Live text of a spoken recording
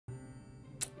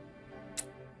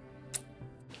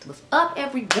So what's up,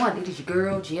 everyone? It is your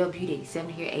girl GL Beauty 87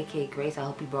 here, aka Grace. I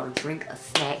hope you brought a drink, a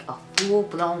snack, a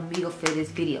full-blown meal for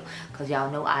this video, because y'all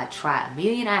know I tried a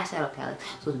million eyeshadow palettes.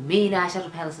 So the million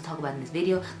eyeshadow palettes to talk about in this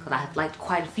video, because I have liked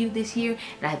quite a few this year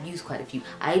and I have used quite a few.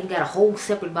 I even got a whole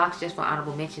separate box just for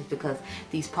honorable mentions, because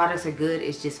these products are good.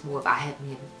 It's just more of I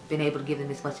haven't been able to give them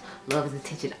as much love and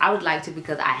attention I would like to,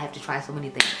 because I have to try so many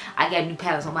things. I got new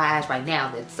palettes on my eyes right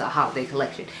now. That's a holiday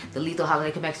collection. The Lethal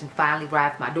Holiday Collection finally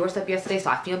arrived at my doorstep yesterday, so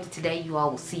I filmed it today. You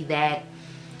all will see that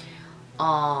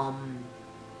I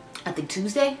think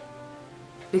Tuesday,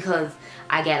 because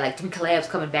I got like 3 collabs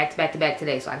coming back to back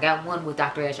today. So I got one with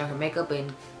Dr.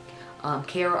 Adriangameover and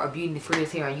Kara or Beauty and the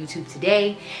Freers here on YouTube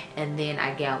today, and then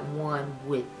I got one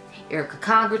with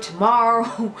Conger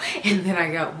tomorrow, and then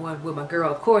I got one with my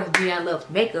girl, of course,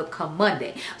 Dionluvsmakeup come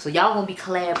Monday. So y'all gonna be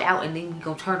collabed out, and then we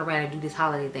gonna turn around and do this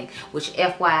holiday thing, which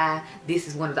FYI, this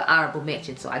is one of the honorable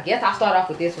mentions. So I guess I'll start off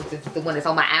with this one, since it's the one that's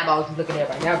on my eyeballs you're looking at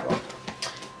right now, bro.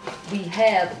 We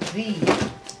have the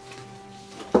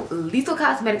Mented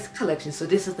Cosmetics collection. So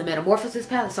this is the Metamorphosis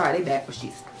palette. Sorry, they back for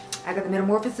sheets. I got the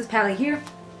Metamorphosis palette here,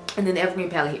 and then the Evergreen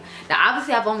palette here. Now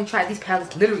obviously I've only tried these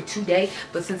palettes literally today,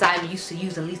 but since I'm used to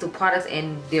using Lethal products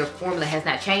and their formula has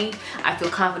not changed, I feel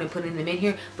confident putting them in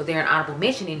here. But they're an honorable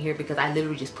mention in here because I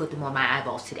literally just put them on my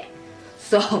eyeballs today.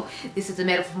 So this is the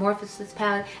Metamorphosis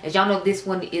palette. As y'all know, this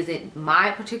one isn't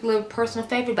my particular personal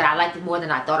favorite, but I liked it more than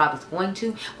I thought I was going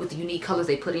to, with the unique colors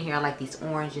they put in here. I like this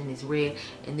orange and this red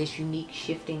and this unique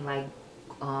shifting like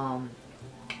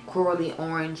corally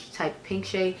orange type pink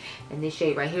shade, and this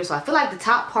shade right here. So I feel like the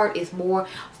top part is more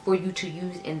for you to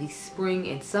use in the spring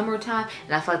and summertime,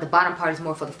 and I feel like the bottom part is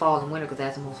more for the fall and winter, because it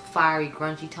has the most fiery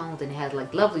grungy tones, and it has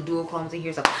like lovely dual chromes in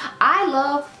here. So I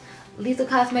love Mented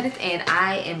Cosmetics, and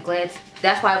I am glad.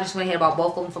 That's why I just went ahead and bought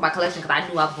both of them for my collection, because I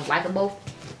knew I was gonna like them both.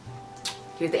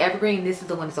 Here's the Evergreen. This is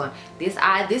the one that's on this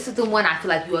eye. This is the one I feel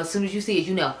like you, as soon as you see it,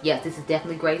 you know, yes, this is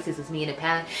definitely Grace. This is me in the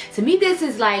palette. To me, this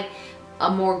is like a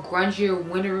more grungier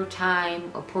winter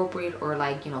time appropriate, or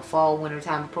like, you know, fall winter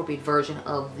time appropriate version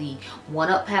of the One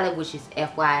Up palette, which is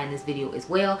FY in this video as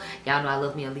well. Y'all know I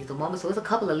love me a lethal moment, so there's a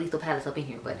couple of lethal palettes up in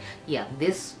here, but yeah,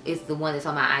 this is the one that's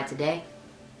on my eye today,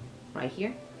 right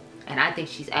here. And I think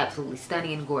she's absolutely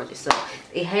stunning and gorgeous. So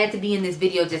it had to be in this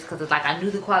video just because it's like I knew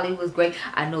the quality was great.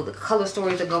 I know the color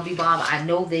stories are going to be bomb. I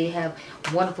know they have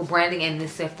wonderful branding, and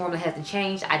this formula hasn't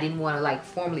changed. I didn't want to like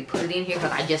formally put it in here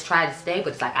because I just tried to stay,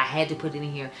 but it's like I had to put it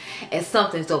in here as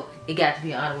something. So it got to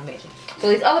be an honorable mention. So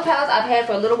these other palettes I've had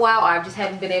for a little while. I just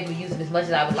haven't been able to use them as much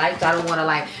as I would like. So I don't want to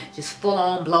like just full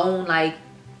on blown like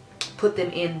put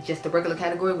them in just the regular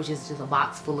category, which is just a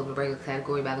box full of the regular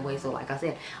category, by the way. So like I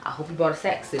said, I hope you brought a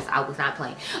sack, sis. I was not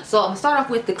playing. So I'm gonna start off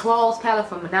with the Claws palette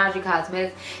from Mented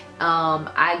Cosmetics.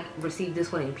 I received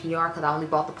this one in PR because I only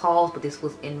bought the paws, but this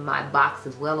was in my box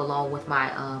as well, along with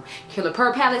my Killer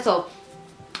Purr palette. So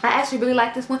I actually really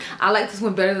like this one. I like this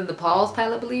one better than the Paws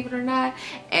palette, believe it or not.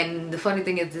 And the funny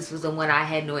thing is, this was the one I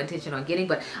had no intention on getting,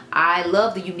 but I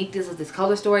love the uniqueness of this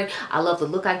color story. I love the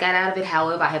look I got out of it.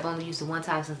 However, I have only used it one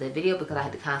time since that video because I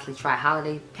had to constantly try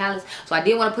holiday palettes. So I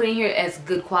did want to put it in here as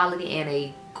good quality and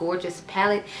a gorgeous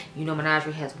palette. You know,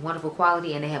 Menagerie has wonderful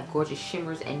quality, and they have gorgeous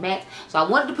shimmers and mattes. So I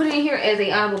wanted to put it in here as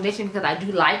a honorable mention because I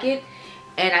do like it.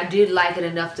 And I did like it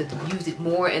enough to use it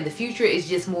more in the future. It's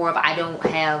just more of I don't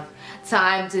have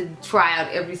time to try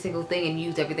out every single thing and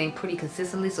use everything pretty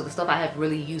consistently. So the stuff I have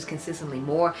really used consistently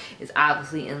more is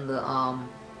obviously in the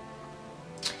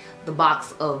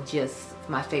box of just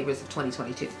my favorites of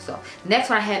 2022. So the next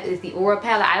one I have is the Aura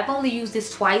palette. I've only used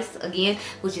this twice again,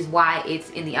 which is why it's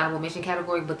in the honorable mention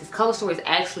category, but this color story is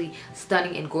actually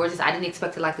stunning and gorgeous. I didn't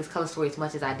expect to like this color story as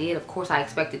much as I did. Of course I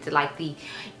expected to like the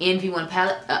Envy one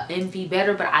palette, Envy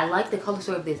better, but I like the color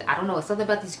story of this. I don't know, it's something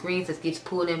about these greens that gets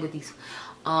pulled in with these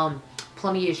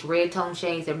plummy-ish red tone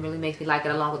shades that really makes me like it,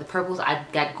 along with the purples. I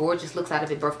got gorgeous looks out of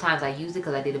it both times I used it,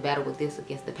 because I did a battle with this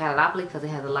against the Palettopoly because it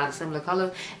has a lot of similar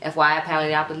colors. FYI,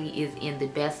 Palettopoly is in the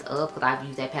best of, because I've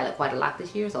used that palette quite a lot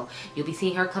this year, so you'll be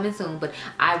seeing her coming soon. But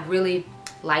I really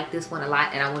like this one a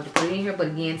lot, and I wanted to put it in here. But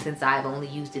again, since I've only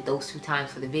used it those 2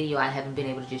 times for the video, I haven't been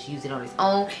able to just use it on its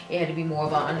own. It had to be more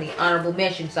of on the honorable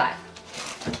mention side.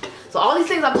 So all these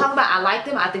things I'm talking about, I like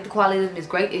them. I think the quality of them is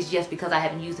great. It's just because I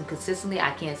haven't used them consistently,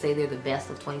 I can't say they're the best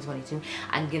of 2022.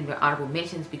 I can give them honorable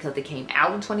mentions because they came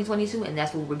out in 2022, and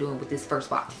that's what we're doing with this first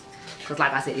box. Because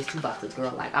like I said, it's 2 boxes,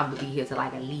 girl. Like, I'm going to be here till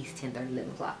like at least 10:30,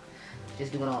 11 o'clock.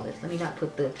 Just doing all this. Let me not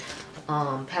put the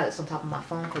palettes on top of my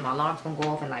phone, because my alarm's going to go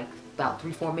off in like about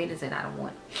 3-4 minutes, and I don't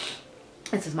want.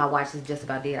 And since my watch is just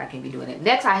about dead, I can't be doing it.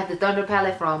 Next, I have the Thunder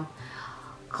palette from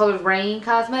Colored Rain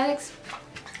Cosmetics.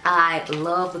 I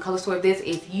love the color story of this.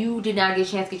 If you did not get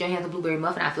a chance to get your hands on Blueberry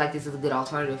Muffin, I feel like this is a good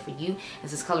alternative for you. And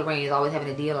since Color Rain is always having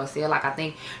a deal or sale, like I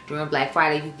think during Black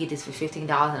Friday you can get this for $15, and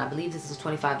I believe this is a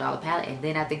 $25 palette. And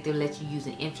then I think they'll let you use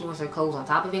an influencer codes on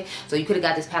top of it. So you could have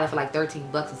got this palette for like 13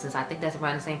 bucks. And since I think that's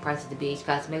around the same price as the BH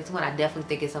Cosmetics one, I definitely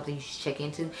think it's something you should check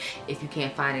into if you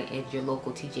can't find it at your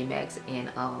local TJ Maxx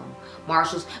and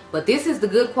Marshalls. But this is the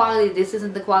good quality. This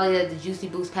isn't the quality of the Juicy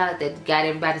Boost palette that got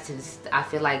everybody to, I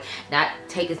feel like, not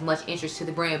take as much interest to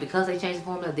the brand because they changed the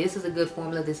formula. This is a good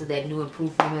formula. This is that new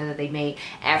improved formula that they made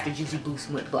after Juicy Boost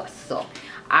went bust. So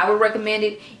I would recommend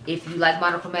it if you like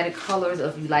monochromatic colors, or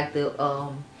if you like the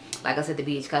like I said, the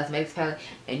BH Cosmetics palette,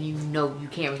 and you know you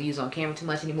can't really use it on camera too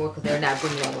much anymore because they're not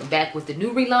bringing that one back. With the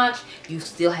new relaunch, you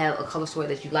still have a color story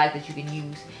that you like that you can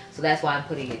use. So that's why I'm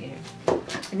putting it in here.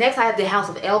 Next, I have the House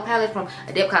of L palette from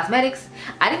Adep Cosmetics.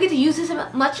 I didn't get to use this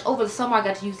much over the summer. I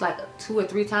got to use like 2 or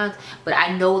 3 times, but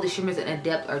I know the shimmers in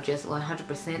Adep are just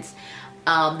 100%.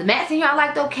 The mattes in here I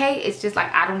liked okay. It's just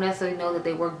like I don't necessarily know that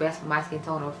they work best for my skin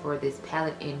tone or for this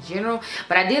palette in general,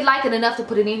 but I did like it enough to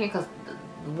put it in here because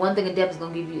the one thing Adep is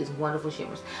going to give you is wonderful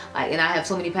shimmers. Like, and I have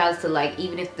so many palettes to like,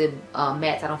 even if the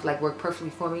mattes I don't feel like work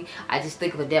perfectly for me, I just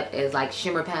think of Adep as like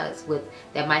shimmer palettes with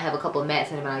that might have a couple of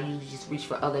mattes in them, and I usually just reach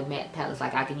for other matte palettes.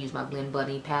 Like I can use my Blend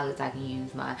Bunny palettes, I can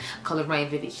use my Color Rain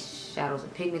Vivid Shadows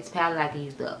and Pigments palette, I can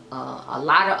use the a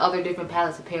lot of other different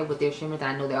palettes to pair with their shimmers, and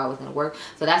I know they're always going to work.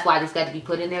 So that's why this got to be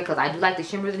put in there, because I do like the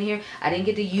shimmers in here. I didn't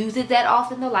get to use it that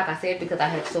often though, like I said, because I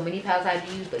have so many palettes I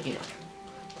use, but you know,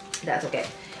 that's okay.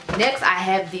 Next, I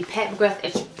have the Pat McGrath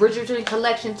Bridgerton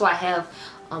collection. So I have,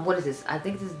 what is this? I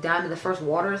think this is Diamond of the First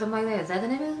Water or something like that. Is that the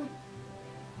name of it?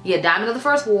 Yeah, Diamond of the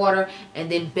First Water,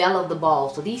 and then Belle of the Ball.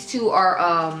 So these two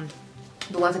are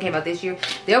the ones that came out this year.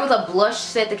 There was a blush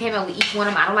set that came out with each one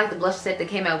of them. I don't like the blush set that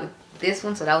came out with this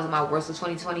one, so that was my worst of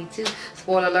 2022.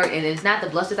 Spoiler alert. And it's not the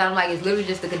blushes I don't like, it's literally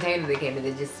just the container that came in.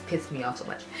 It just pissed me off so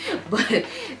much. But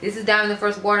this is Diamond of the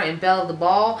First Water and Belle of the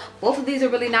Ball. Both of these are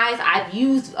really nice. I've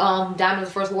used Diamond of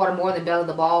the First Water more than Belle of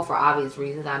the Ball for obvious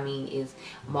reasons. I mean, it's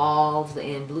mauves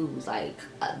and blues, like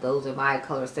those are my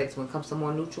color sets when it comes to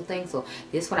more neutral things. So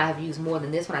this one I have used more than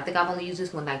this one. I think I've only used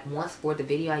this one like once for the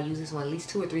video. I use this one at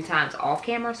least 2 or 3 times off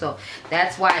camera, so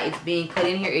that's why it's being put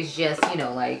in here. It's just, you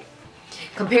know, like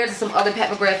compared to some other Pat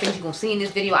McGrath things you're gonna see in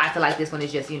this video, I feel like this one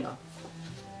is just, you know,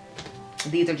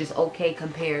 these are just okay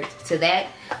compared to that.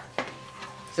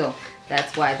 So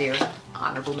that's why they're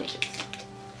honorable mentions.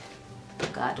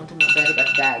 God, don't tell me my battery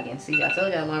about to die again. See, I told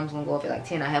you the alarm's gonna go off at like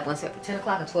 10. I have one set for 10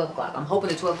 o'clock and 12 o'clock. I'm hoping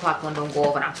the 12 o'clock one don't go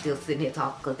off and I'm still sitting here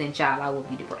talking, because then, child, I will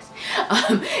be depressed.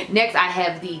 Next, I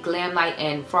have the Glam Light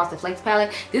and Frosted Flakes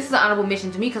palette. This is an honorable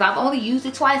mention to me because I've only used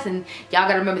it twice, and y'all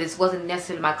gotta remember this wasn't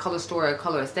necessarily my color story or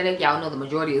color aesthetic. Y'all know the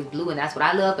majority is blue, and that's what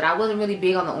I love, but I wasn't really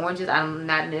big on the oranges. I'm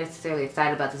not necessarily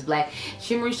excited about this black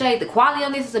shimmery shade. The quality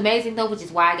on this is amazing though, which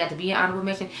is why I got to be an honorable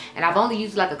mention, and I've only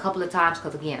used it like a couple of times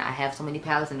because, again, I have so many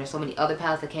palettes and there's so many other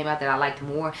palettes that came out that I liked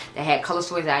more, that had color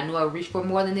stories that I knew I would reach for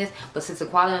more than this. But since the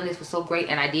quality on this was so great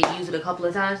and I did use it a couple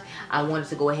of times, I wanted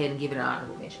to go ahead and give it an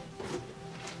honorable mention.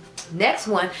 Next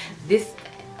one, this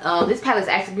palette is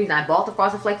actually the reason I bought the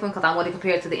Frosted Flakes one, because I wanted to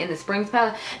compare it to the In the Springs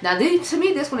palette. Now, to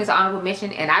me, this one is an honorable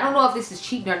mention, and I don't know if this is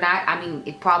cheating or not. I mean,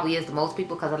 it probably is to most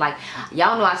people, because like,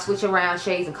 y'all know I switch around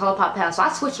shades and ColourPop palettes, so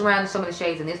I switched around some of the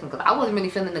shades in this one because I wasn't really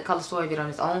feeling the color story of it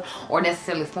on its own, or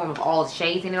necessarily the form of all the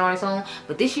shades in it on its own.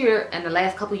 But this year and the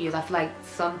last couple of years, I feel like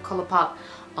some ColourPop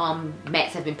mattes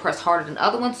have been pressed harder than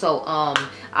other ones, so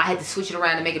I had to switch it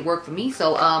around to make it work for me.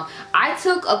 So I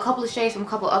took a couple of shades from a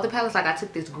couple of other palettes. Like I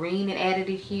took this green and added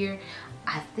it here.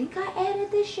 I think I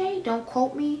added this shade, don't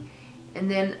quote me.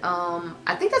 And then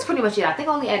I think that's pretty much it. I think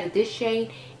I only added this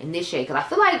shade and this shade, because I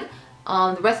feel like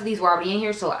the rest of these were already in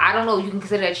here. So I don't know if you can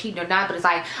consider that cheating or not, but it's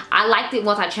like I liked it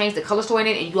once I changed the color story in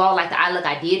it, and you all like the eye look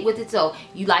I did with it, so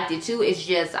you liked it too. It's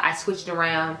just I switched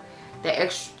around the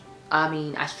extra,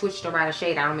 I switched around a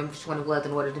shade, I don't remember which one it was,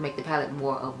 in order to make the palette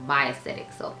more of my aesthetic.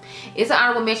 So it's an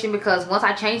honorable mention because once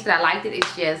I changed it, I liked it.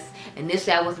 It's just,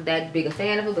 initially I wasn't that big a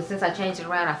fan of it, but since I changed it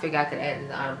around, I figured I could add it as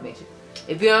an honorable mention.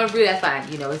 If you don't agree, that's fine.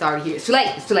 You know, it's already here. It's too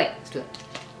late. It's too late. It's too late.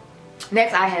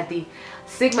 Next, I have the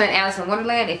Sigma and Alice in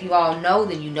Wonderland. If you all know,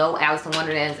 then you know Alice in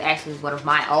Wonderland is actually one of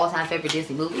my all-time favorite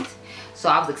Disney movies. So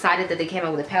I was excited that they came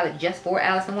out with a palette just for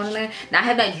Alice in Wonderland. Now, I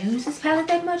have not used this palette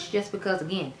that much just because,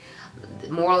 again,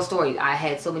 moral of the story, I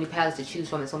had so many palettes to choose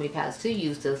from and so many palettes to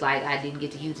use, so it's like I didn't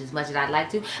get to use as much as I'd like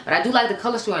to. But I do like the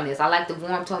color story on this. I like the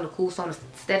warm tone, the cool tone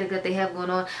aesthetic that they have going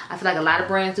on. I feel like a lot of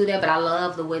brands do that, but I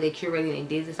love the way they curated and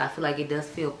did this. I feel like it does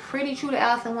feel pretty true to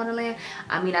Alice in Wonderland.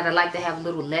 I mean, I'd like to have a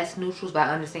little less neutrals, but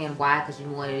I understand why, because you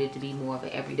wanted it to be more of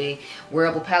an everyday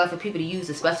wearable palette for people to use,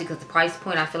 especially because the price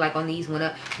point I feel like on these went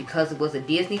up because it was a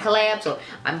Disney collab. So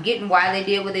I'm getting why they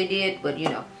did what they did, but you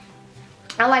know,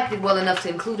 I liked it well enough to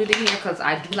include it in here because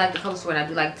I do like the color story and I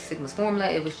do like the Sigma's formula.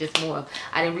 It was just more of,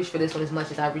 I didn't reach for this one as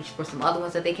much as I reached for some other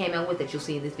ones that they came out with that you'll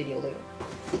see in this video later.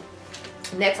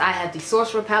 Next, I have the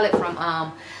Sorcerer palette from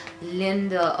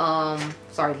Lisa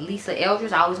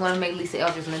Eldridge. I always wanted to make Lisa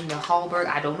Eldridge Linda Hallberg.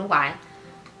 I don't know why.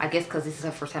 I guess because this is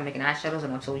her first time making eyeshadows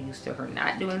and I'm so used to her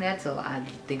not doing that, so I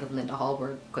think of Linda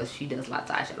Hallberg because she does lots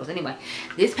of eyeshadows. Anyway,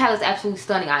 this palette is absolutely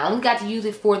stunning. I only got to use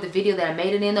it for the video that I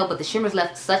made it in though, but the shimmers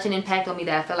left such an impact on me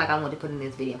that I felt like I wanted to put in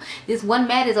this video. This one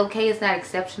matte is okay. It's not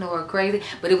exceptional or crazy,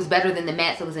 but it was better than the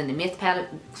mattes that was in the Myth palette.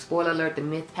 Spoiler alert, the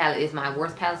Myth palette is my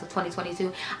worst palette of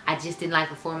 2022. I just didn't like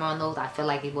the formula on those. I feel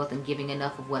like it wasn't giving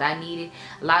enough of what I needed.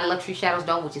 A lot of luxury shadows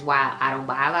don't, which is why I don't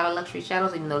buy a lot of luxury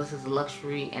shadows, even though this is a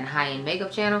luxury and high-end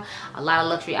makeup channel. A lot of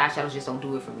luxury eyeshadows just don't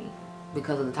do it for me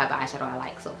because of the type of eyeshadow I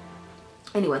like. So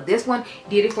anyway, this one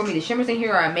did it for me. The shimmers in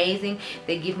here are amazing.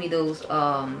 They give me those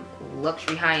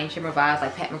luxury high-end shimmer vibes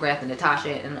like Pat McGrath and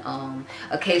Natasha and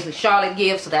occasionally Charlotte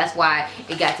gives. So that's why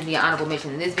it got to be an honorable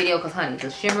mention in this video, because honey,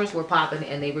 the shimmers were popping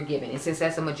and they were giving. And since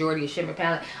that's a majority of shimmer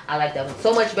palette, I like that one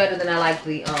so much better than I like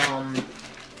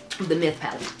the Myth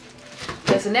palette.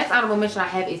 Okay, so next honorable mention I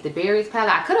have is the Berries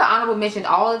palette. I could have honorable mentioned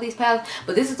all of these palettes,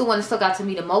 but this is the one that stuck out to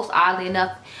me the most, oddly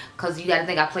enough, because you gotta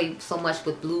think I played so much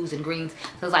with blues and greens.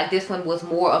 So it's like this one was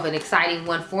more of an exciting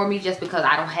one for me, just because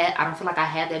I don't feel like I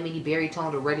have that many berry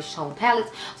toned or reddish toned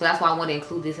palettes. So that's why I want to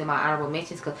include this in my honorable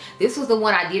mentions, because this was the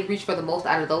one I did reach for the most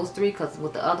out of those three, because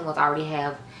with the other ones I already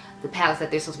have the palettes that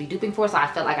they're supposed to be duping for, so I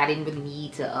felt like I didn't really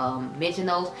need to mention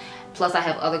those. Plus I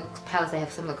have other palettes that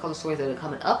have similar color stories that are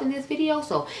coming up in this video,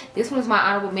 so this one is my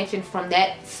honorable mention from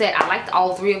that set. I liked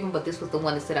all three of them, but this was the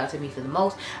one that stood out to me for the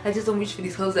most. I just don't reach for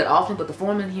these colors that often, but the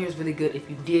formula in here is really good if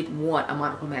you did want a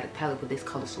monochromatic palette with this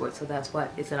color story, so that's why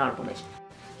it's an honorable mention.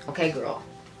 Okay, girl,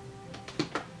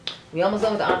 we almost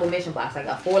done with the honorable mention box. I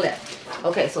got 4 left.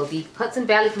 Okay, so the Hudson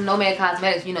Valley from Mented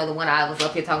Cosmetics, you know, the one I was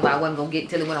up here talking about I wasn't going to get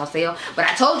until it went on sale. But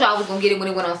I told you I was going to get it when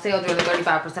it went on sale during the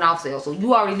 35% off sale. So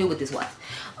you already knew what this was.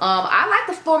 I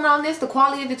like the formula on this. The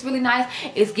quality of it's really nice.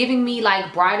 It's giving me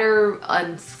like brighter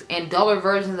and duller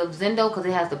versions of Zendo, because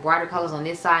it has the brighter colors on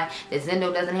this side that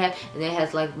Zendo doesn't have. And then it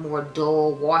has like more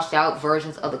dull, washed out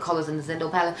versions of the colors in the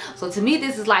Zendo palette. So to me,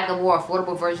 this is like a more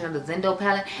affordable version of the Zendo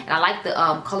palette. And I like the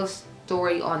colors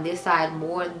story on this side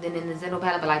more than in the Zendo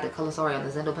palette, but I like the color story on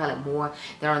the Zendo palette more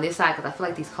than on this side, because I feel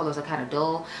like these colors are kind of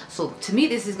dull. So to me,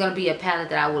 this is going to be a palette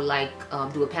that I would like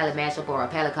do a palette mashup or a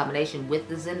palette combination with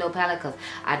the Zendo palette, because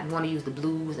I want to use the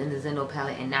blues in the Zendo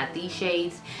palette and not these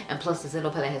shades. And plus the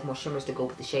Zendo palette has more shimmers to go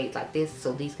with the shades like this,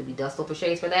 so these could be dust over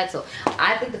shades for that. So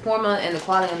I think the formula and the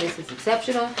quality on this is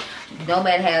exceptional.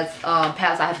 Nomad has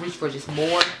palettes I have reached for just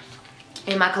more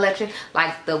in my collection,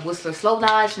 like the Whistler Slow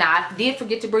Dodge. Now I did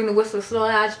forget to bring the Whistler Slow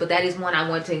Dodge, but that is one I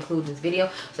wanted to include in this video,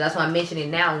 so that's why I'm mentioning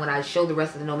it now. When I show the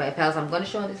rest of the Nomad palettes I'm going to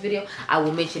show in this video, I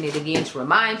will mention it again to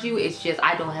remind you. It's just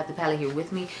I don't have the palette here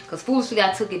with me, because foolishly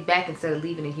I took it back instead of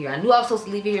leaving it here. I knew I was supposed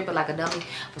to leave it here, but like a dummy,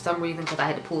 for some reason, because I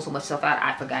had to pull so much stuff out,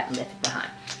 I forgot and left it behind.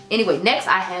 Anyway, next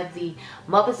I have the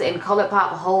Muppets and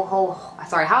ColourPop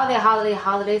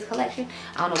Holidays collection.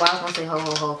 I don't know why I was going to say ho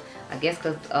ho ho. I guess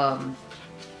because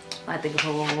I think of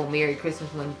ho ho ho Merry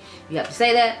Christmas when you have to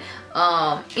say that.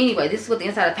 Anyway, this is what the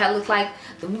inside of the palette looks like.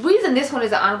 The reason this one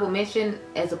is an honorable mention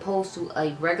as opposed to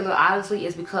a regular, honestly,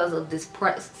 is because of this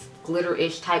pressed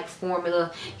glitter-ish type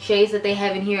formula shades that they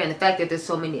have in here, and the fact that there's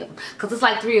so many of them, because it's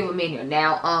like 3 of them in here.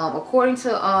 Now according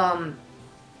to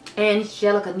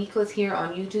Angelica Nicholas here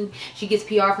on YouTube, she gets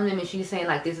PR from them and she's saying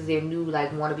like this is their new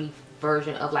like wannabe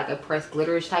version of like a pressed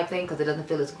glitterish type thing, because it doesn't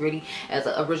feel as gritty as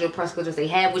the original pressed glitters they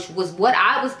had, which was what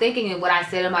I was thinking and what I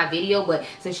said in my video. But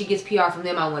since she gets PR from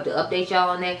them, I wanted to update y'all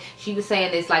on that. She was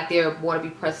saying it's like their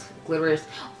wannabe pressed glitterish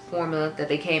formula that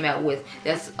they came out with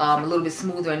that's a little bit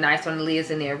smoother and nicer on the lids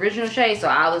than the original shade. So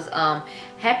I was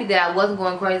happy that I wasn't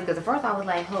going crazy, because at first I was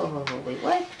like, ho, wait,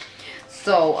 what?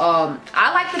 So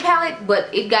I like the palette,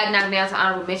 but it got knocked down to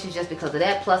honorable mentions just because of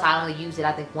that. Plus I only used it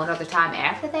I think 1 other time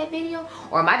after that video,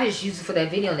 or I might just use it for that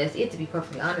video and that's it, to be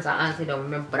perfectly honest. I honestly don't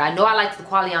remember, but I know I liked the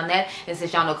quality on that, and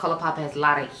since y'all know ColourPop has a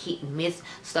lot of hit and miss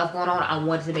stuff going on, I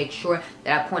wanted to make sure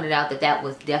that I pointed out that that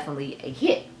was definitely a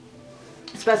hit.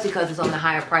 especially because it's on the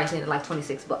higher price end at like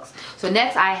 26 bucks. So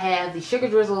next I have the Sugar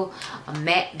Drizzle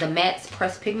the Matte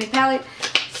Pressed Pigment Palette.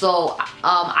 So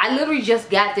I literally just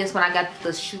got this when I got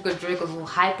the Sugar Drizzle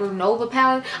Hyper Nova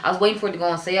palette. I was waiting for it to go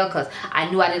on sale because I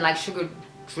knew I didn't like Sugar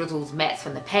Drizzle's mattes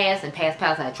from the past and past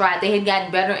palettes I had tried. They had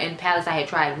gotten better in palettes I had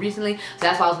tried recently, so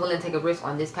that's why I was willing to take a risk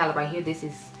on this palette right here. This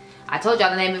is, I told y'all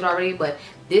the name of it already, but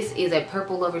this is a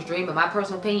purple lover's dream. In my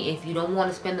personal opinion, if you don't want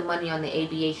to spend the money on the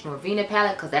ABH Norvina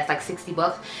palette, because that's like 60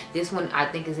 bucks, this one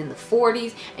I think is in the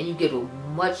 40s, and you get a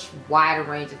much wider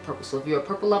range of purple. So if you're a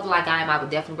purple lover like I am, I would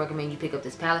definitely recommend you pick up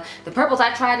this palette. The purples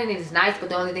I tried in it is nice, but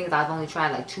the only thing is I've only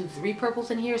tried like 2 to 3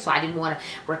 purples in here, so I didn't want to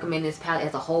recommend this palette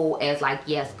as a whole as like,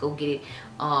 yes, go get it.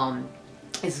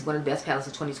 This is one of the best palettes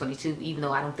of 2022, even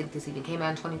though I don't think this even came out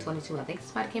in 2022. I think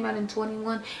this might have came out in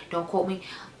 21. Don't quote me.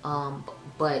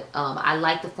 I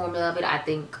like the formula of it. I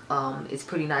think it's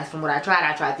pretty nice from what I tried.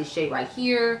 I tried this shade right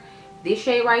here, this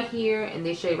shade right here, and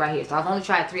this shade right here. So I've only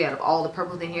tried 3 out of all the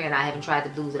purples in here, and I haven't tried the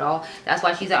blues at all. That's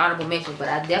why she's an honorable mention. But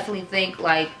I definitely think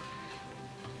like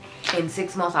in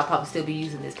 6 months I'll probably still be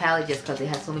using this palette just because it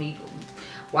has so many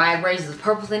wide ranges of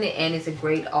purples in it, and it's a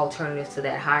great alternative to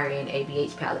that higher end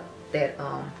ABH palette that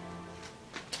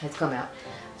has come out.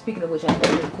 Speaking of which, I have to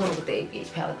go to the corner with the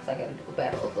ABH palette because I got to do a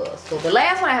battle of us. So the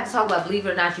last one I have to talk about, believe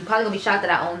it or not, you're probably going to be shocked that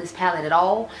I own this palette at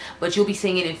all, but you'll be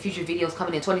seeing it in future videos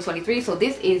coming in 2023. So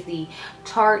this is the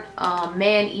Tarte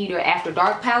Man Eater After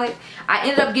Dark palette. I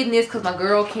ended up getting this because my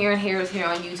girl Karen Harris here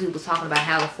on YouTube was talking about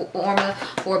how the formula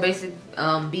for a basic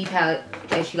B palette,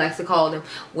 as she likes to call them,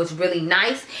 was really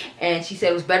nice, and she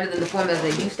said it was better than the formulas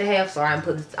they used to have. Sorry, I'm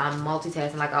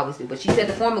multitasking like I always do, but she said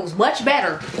the formula was much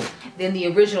better than the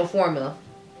original formula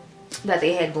that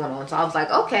they had going on. So I was like,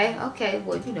 okay,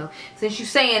 well, you know, since you're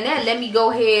saying that, let me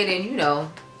go ahead and, you know,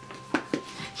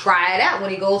 try it out when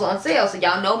it goes on sale. So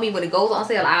y'all know me, when it goes on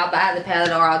sale, I'll buy the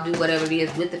palette or I'll do whatever it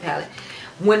is with the palette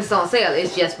when it's on sale.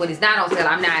 It's just when it's not on sale,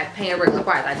 I'm not paying regular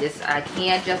price. I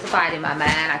can't justify it in my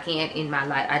mind. I can't in my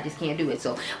life. I just can't do it.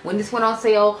 So when this went on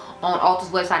sale on Ulta's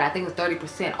website, I think it was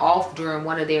 30% off during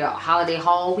one of their holiday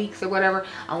haul weeks or whatever.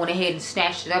 I went ahead and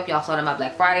snatched it up. Y'all saw it in my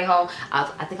Black Friday haul.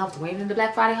 I think I was wearing it in the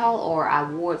Black Friday haul, or I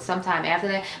wore it sometime after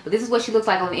that. But this is what she looks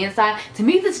like on the inside. To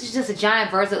me, this is just a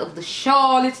giant version of the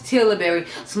Charlotte Tilbury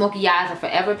Smoky Eyes and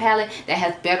Forever palette that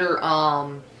has better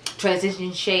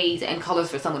transition shades and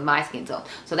colors for someone with my skin tone.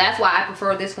 So that's why I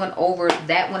prefer this one over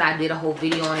that one. I did a whole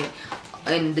video on it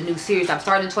in the new series. I'm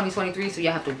starting in 2023, so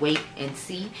y'all have to wait and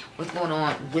see what's going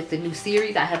on with the new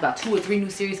series. I have about 2 or 3 new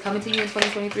series coming to you in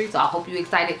 2023, so I hope you're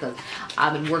excited because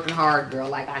I've been working hard, girl.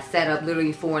 Like, I sat up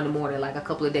literally 4 in the morning like a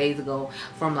couple of days ago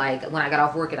from like when I got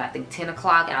off work at I think 10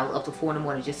 o'clock, and I was up to 4 in the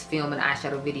morning just filming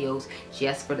eyeshadow videos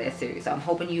just for that series. So I'm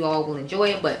hoping you all will enjoy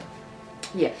it. But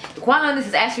yeah, the quality on this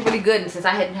is actually really good, and since I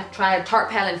hadn't tried a Tarte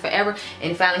palette in forever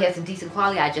and it finally had some decent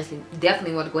quality, I just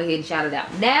definitely want to go ahead and shout it out.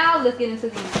 Now let's get into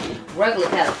the regular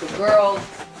palettes. So girl,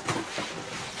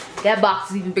 that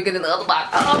box is even bigger than the other box.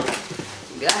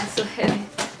 Oh God, it's so heavy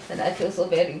and I feel so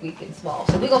very weak and small.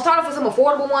 So we're gonna start off with some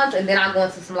affordable ones, and then I'm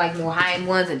going to some like more high-end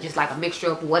ones, and just like a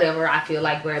mixture of whatever I feel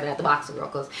like grabbing at the box, girl,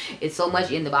 because it's so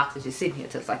much in the box that's just sitting here.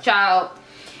 So it's like, child.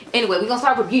 Anyway, we're gonna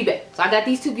start with Beauty Bay. So I got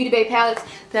these 2 Beauty Bay palettes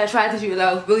that I tried this year that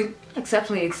I was really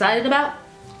exceptionally excited about.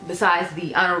 Besides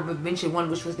the honorable mention one,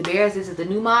 which was the Bears. This is the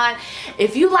new mod.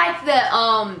 If you like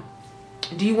the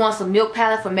Do You Want Some Milk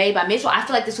palette from Made by Mitchell, I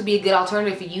feel like this would be a good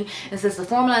alternative for you. And since the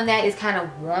formula on that is kind of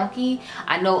wonky,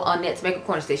 I know Annette's Makeup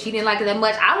Corner said she didn't like it that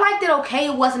much. I liked it okay.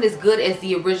 It wasn't as good as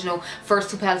the original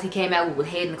first 2 palettes he came out with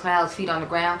Head in the Clouds, Feet on the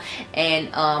Ground. And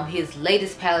his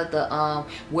latest palette, the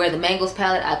Where the Mangoes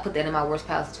palette, I put that in my worst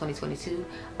palettes of 2022.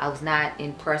 I was not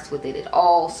impressed with it at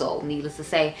all. So needless to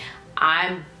say,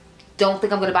 don't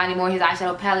think I'm gonna buy any more of his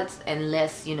eyeshadow palettes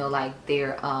unless, you know, like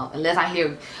they're unless I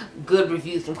hear good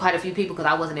reviews from quite a few people, because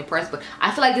I wasn't impressed. But I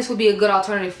feel like this would be a good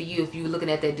alternative for you if you were looking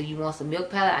at that Do You Want Some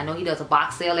Milk palette. I know he does a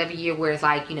box sale every year where it's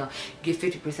like, you know, you get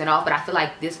 50% off, but I feel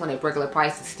like this one at regular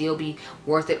price would still be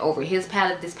worth it over his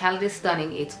palette. This palette is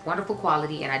stunning. It's wonderful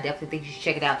quality, and I definitely think you should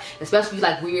check it out, especially if you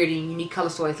like weird and unique color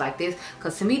stories like this,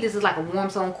 because to me this is like a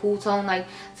warm tone, cool tone like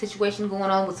situation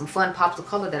going on with some fun pops of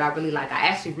color that I really like. I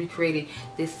actually recreated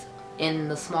this in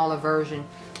the smaller version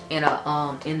in a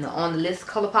On the List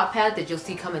ColourPop palette that you'll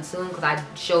see coming soon, because I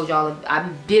showed y'all, I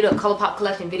did a ColourPop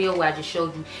collection video where I just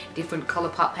showed you different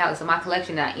ColourPop palettes in my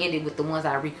collection, and I ended with the ones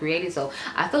I recreated. So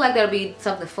I feel like that'll be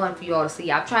something fun for you all to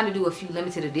see. I'm trying to do a few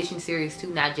limited edition series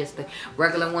too, not just the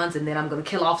regular ones, and then I'm going to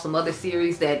kill off some other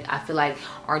series that I feel like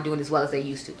aren't doing as well as they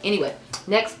used to. Anyway,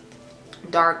 next,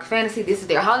 Dark Fantasy. This is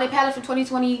their holiday palette for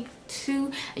 2022.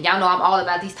 2022. And y'all know I'm all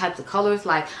about these types of colors.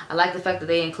 Like, I like the fact that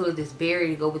they included this berry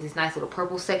to go with this nice little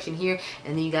purple section here.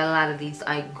 And then you got a lot of these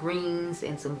like greens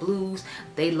and some blues.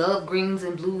 They love greens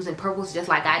and blues and purples just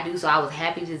like I do. So I was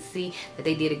happy to see that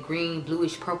they did a green,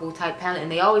 bluish, purple type palette.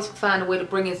 And they always find a way to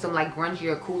bring in some like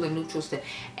grungier, cooler neutrals to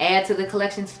add to the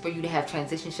collections for you to have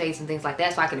transition shades and things like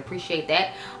that. So I can appreciate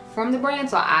that from the brand.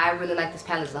 So I really like this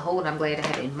palette as a whole, and I'm glad to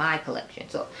have it in my collection.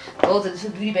 So those are the two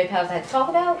Beauty Bay palettes I had to talk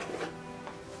about.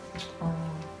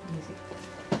 Let me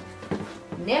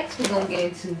see. Next we're gonna get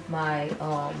into my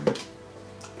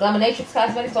Glamonatrix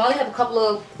Cosmetics. So I only have a couple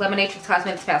of Glamonatrix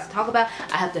Cosmetics palettes to talk about.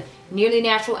 I have the Nearly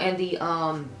Natural and the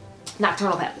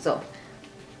Nocturnal palette. So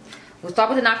we'll start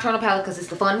with the Nocturnal palette because it's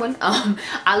the fun one.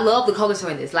 I love the colors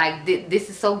in this. Like, this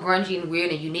is so grungy and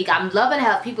weird and unique. I'm loving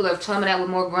how people are coming out with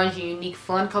more grungy, unique,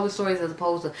 fun color stories as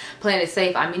opposed to playing it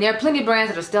safe. I mean, there are plenty of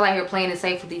brands that are still out here playing it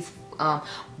safe with these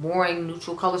boring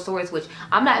neutral color stories, which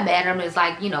I'm not mad at them. It's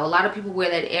like, you know, a lot of people wear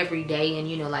that every day, and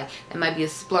you know, like, it might be a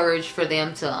splurge for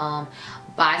them to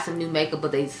buy some new makeup,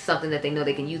 but it's something that they know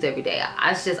they can use every day.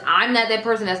 I'm not that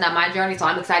person. That's not my journey. So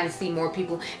I'm excited to see more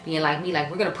people being like me. Like,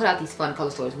 we're gonna put out these fun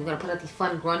color stories. We're gonna put out these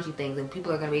fun grungy things, and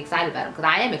people are gonna be excited about them because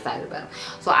I am excited about them.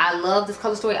 So I love this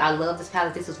color story. I love this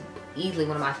palette. This is easily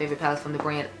one of my favorite palettes from the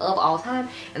brand of all time.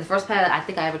 And the first palette I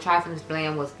think I ever tried from this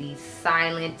brand was the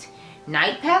Silent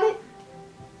Night palette.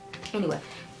 Anyway,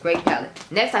 great palette.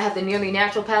 Next I have the Nearly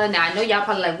Natural palette. Now I know y'all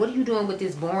probably like, what are you doing with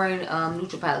this boring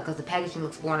neutral palette, because the packaging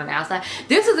looks boring on the outside.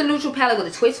 This is a neutral palette with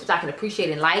a twist, which I can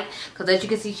appreciate and like, because as you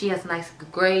can see, she has nice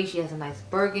gray, she has some nice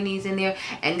burgundies in there,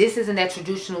 and this isn't that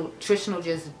traditional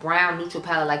just brown neutral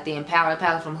palette like the Empower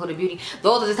palette from Huda Beauty.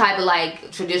 Those are the type of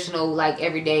like traditional, like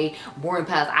everyday boring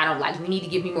palettes I don't like. You need to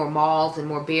give me more mauves and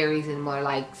more berries and more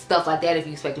like stuff like that if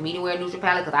you expect me to wear a neutral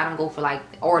palette, because I don't go for like,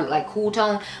 or like cool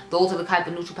tone. Those are the type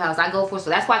of neutral palettes I go for. So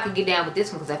that's why I could get down with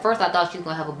this one, because at first I thought she was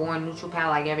gonna have a boring neutral palette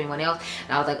like everyone else,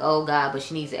 and I was like, oh god, but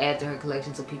she needs to add to her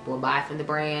collection so people will buy from the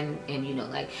brand, and you know,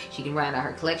 like, she can round out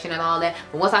her collection and all that.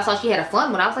 But once I saw she had a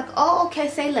fun one, I was like, oh, okay,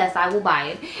 say less, I will buy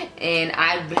it. And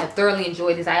I have thoroughly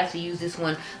enjoyed this. I actually used this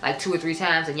one like 2 or 3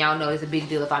 times, and y'all know it's a big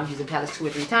deal if I'm using palettes 2 or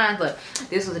 3 times, but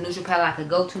this was a neutral palette I could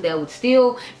go to that would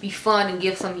still be fun and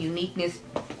give some uniqueness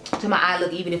to my eye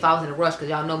look, even if I was in a rush, because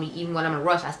y'all know me, even when I'm in a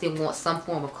rush, I still want some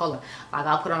form of color. Like,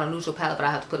 I'll put on a neutral palette, but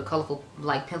I have to put a colorful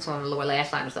like pencil on the lower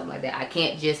lash line or something like that. I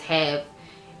can't just have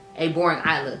a boring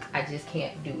eye look. I just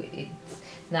can't do it. It's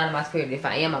not in my spirit. If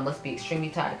I am, I must be extremely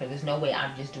tired, because there's no way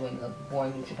I'm just doing a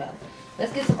boring neutral palette.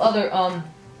 Let's get some other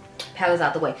palettes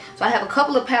out the way. So I have a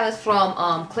couple of palettes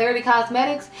from Clarity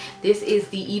Cosmetics. This is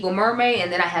the Evil Mermaid,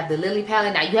 and then I have the Lily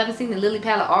palette. Now, you haven't seen the Lily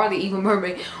palette or the Evil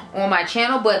Mermaid on my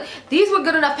channel, but these were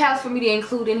good enough palettes for me to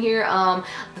include in here.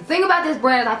 The thing about this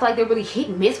brand is I feel like they're really hit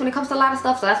and miss when it comes to a lot of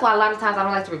stuff, so that's why a lot of times I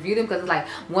don't like to review them, because it's like,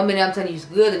 one minute I'm telling you it's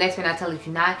good, the next minute I tell you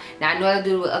you're not. Now, I know I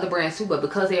do it with other brands too, but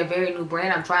because they're a very new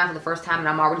brand, I'm trying for the first time and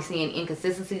I'm already seeing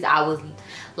inconsistencies. I was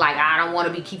like, I don't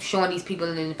want to keep showing these people,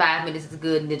 and then in 5 minutes it's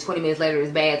good and then 20 minutes later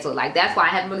it's bad. So like, that's why I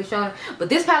haven't really shown it. But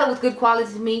this palette was good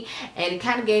quality to me, and it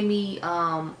kind of gave me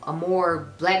a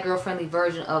more black girl friendly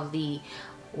version of the,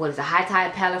 what is the High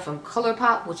Tide palette from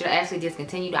ColourPop, which are actually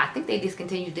discontinued. I think they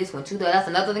discontinued this one too, though. That's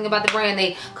another thing about the brand.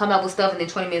 They come out with stuff and then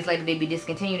 20 minutes later they be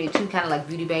discontinued it too, kind of like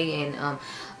Beauty Bay and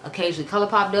occasionally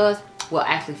ColourPop does. Well,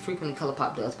 actually frequently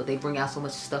ColourPop does, but they bring out so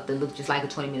much stuff that looks just like it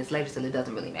 20 minutes later, so it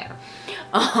doesn't really matter.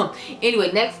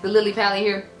 Anyway, next, the Lily palette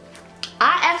here.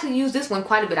 I actually use this one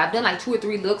quite a bit. I've done like 2 or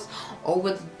 3 looks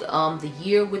over the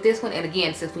year with this one. And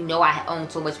again, since we know I own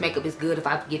so much makeup, it's good if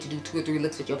I get to do 2 or 3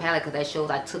 looks with your palette, because that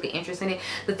shows I took an interest in it.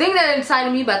 The thing that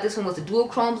excited me about this one was the dual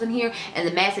chromes in here, and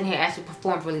the mattes in here actually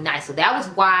performed really nice. So that was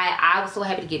why I was so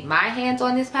happy to get my hands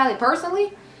on this palette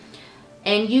personally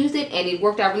and use it, and it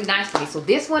worked out really nice for me. So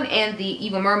this one and the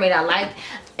Evil Mermaid I liked.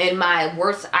 And my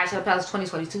worst eyeshadow palette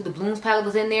 2022, the Blooms palette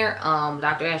was in there.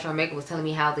 Dr. Adriangameover was telling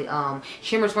me how the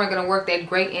shimmers weren't going to work that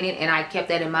great in it, and I kept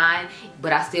that in mind,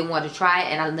 but I still wanted to try it.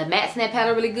 And the mattes in that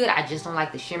palette are really good. I just don't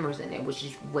like the shimmers in there, which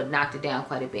is what knocked it down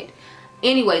quite a bit.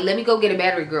 Anyway, let me go get a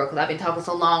battery, girl, because I've been talking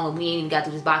so long and we ain't even got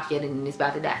through this box yet, and it's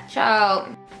about to die. Ciao.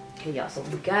 Okay, y'all, so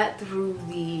we got through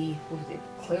the, what was it,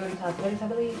 Clarity Cosmetics, I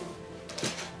believe.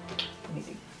 Let me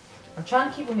see. I'm trying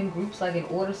to keep them in groups, like in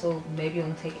order, so maybe it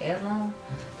won't take as long.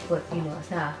 But, you know,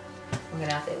 it's not working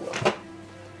out that well.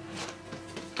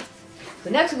 So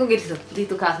next we're going to get to the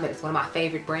Lethal Cosmetics, one of my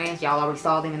favorite brands. Y'all already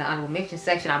saw them in the honorable mention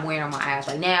section. I'm wearing on my eyes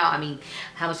right now. I mean,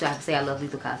 how much do I have to say I love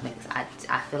Lethal Cosmetics?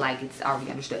 I feel like it's already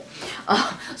understood.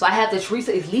 So I have the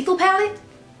Teresa is Lethal palette.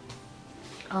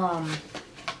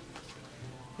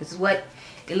 This is what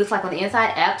it looks like on the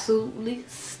inside. Absolutely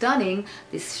stunning.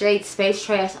 This shade Space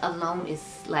Trash alone is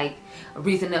it's like a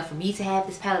reason enough for me to have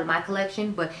this palette in my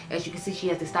collection. But as you can see, she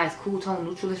has this nice cool tone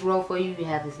neutralist row for you. You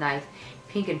have this nice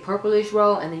pink and purplish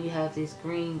row, and then you have this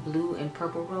green, blue, and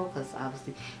purple row, because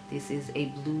obviously this is a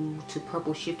blue to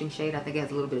purple shifting shade. I think it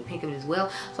has a little bit of pink in it as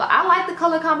well. So I like the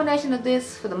color combination of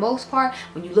this for the most part.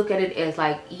 When you look at it as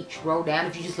like each row down,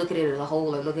 if you just look at it as a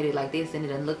whole or look at it like this, then it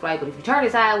doesn't look right. But if you turn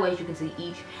it sideways, you can see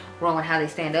each row and how they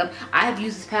stand up. I have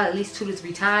used this palette at least 2 to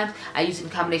 3 times. I used it in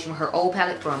combination with her old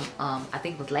palette from I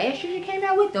think it was last year she came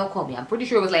out with. Don't quote me, I'm pretty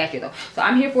sure it was last year though. So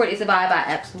I'm here for it. It's a vibe. I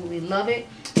absolutely love it.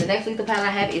 The next lethal palette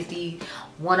I have is the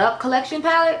One Up collection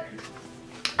palette.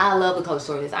 I love the color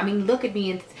story of this. I mean, look at me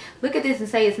and look at this and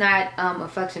say it's not a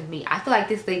reflection of me. I feel like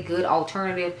this is a good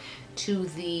alternative to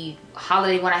the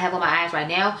holiday one I have on my eyes right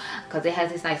now, because it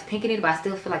has this nice pink in it, but I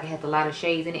still feel like it has a lot of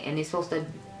shades in it, and it's supposed to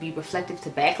be reflective to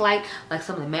backlight like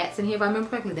some of the mattes in here, if I remember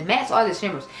correctly. The mattes are the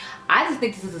shimmers. I just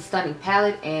think this is a stunning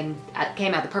palette, and it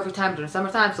came out the perfect time during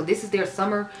summertime. So this is their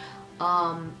summer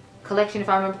collection, if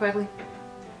I remember correctly,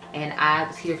 and I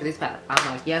was here for this palette.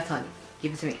 I'm like, yes honey,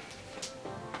 give it to me.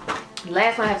 The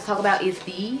last one I have to talk about is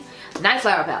the Night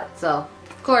Flower palette. So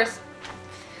of course,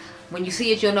 when you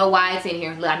see it, you'll know why it's in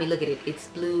here. I mean, look at it. It's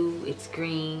blue, it's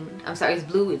green. I'm sorry, it's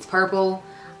blue, it's purple.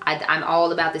 I'm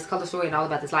all about this color story and all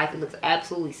about this life. It looks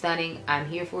absolutely stunning. I'm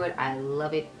here for it. I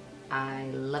love it. I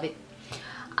love it.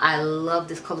 I love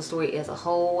this color story as a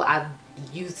whole. I've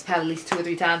used this palette at least 2 or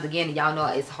 3 times. Again, y'all know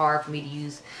it's hard for me to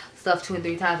use stuff 2 and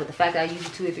 3 times, but the fact that I use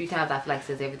it 2 or 3 times, I feel like it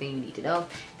says everything you need to know.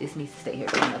 This needs to stay here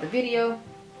for another video.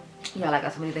 Y'all, I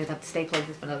got so many things I have to stay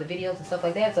places for other videos and stuff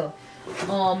like that. So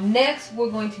next we're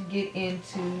going to get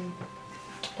into,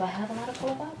 do I have a lot of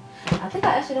color pop? I think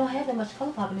I actually don't have that much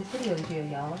color pop in this video here,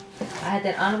 y'all. I had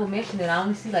that honorable mention that I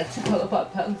only see like 2 color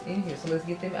pop palettes in here, so let's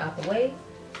get them out the way.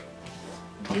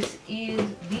 This is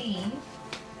the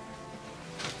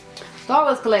Star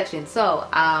Wars collection. So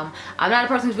I'm not a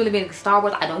person who's really been into Star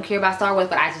Wars. I don't care about Star Wars,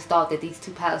 but I just thought that these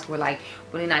 2 palettes were like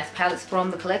really nice palettes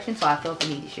from the collection, so I felt the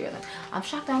need to share them. I'm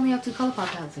shocked I only have 2 color pop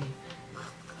palettes in here.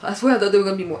 I swear I thought there were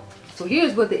gonna be more. So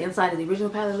here's what the inside of the original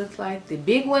palette looks like. The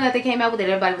big one that they came out with that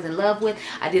everybody was in love with.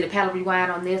 I did a palette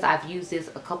rewind on this. I've used this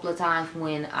a couple of times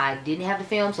when I didn't have the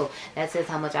film, so that says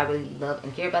how much I really love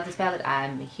and care about this palette.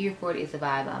 I'm here for it. It's a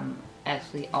vibe. I'm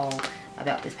actually all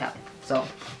about this palette. So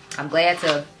I'm glad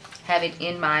to have it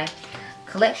in my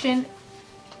collection,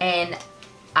 and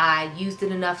I used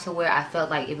it enough to where I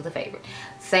felt like it was a favorite.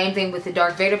 Same thing with the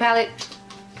Darth Vader palette.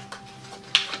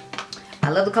 I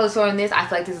love the color story in this. I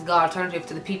feel like this is a good alternative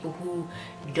to the people who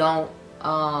don't,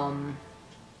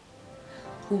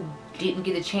 who didn't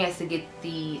get a chance to get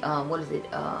the, what is it,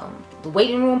 the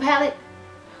Waiting Room palette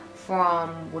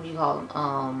from, what do you call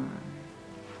them,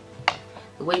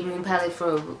 the Waiting Room palette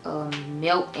for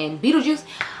Melt and Beetlejuice.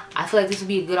 I feel like this would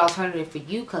be a good alternative for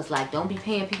you, because like, don't be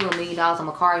paying people $1 million on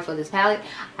Macari for this palette.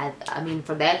 I mean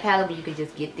for that palette, but you can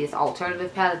just get this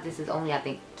alternative palette. This is only I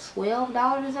think $12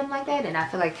 or something like that, and I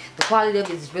feel like the quality of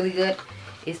it is really good.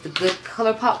 It's the good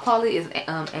color pop quality, is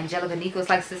Angelica Nikos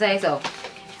likes to say. So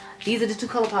these are the 2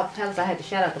 color pop palettes I had to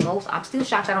shout out the most. I'm still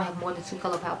shocked I don't have more than 2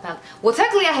 color pop palettes. Well,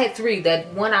 technically I had 3.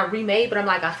 That one I remade, but I'm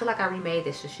like, I feel like I remade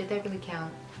this. So should that really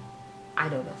count? I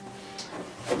don't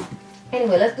know.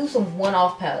 Anyway, let's do some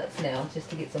one-off palettes now, just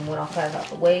to get some one-off palettes out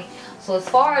the way. So as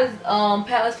far as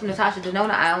palettes from Natasha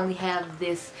Denona, I only have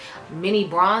this mini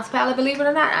bronze palette, believe it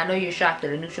or not. I know you're shocked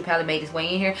that a neutral palette made its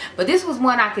way in here, but this was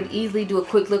one I could easily do a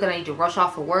quick look and I need to rush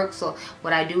off for work. So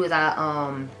what I do is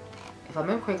I, if I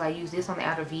remember correctly, I use this on the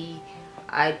outer V.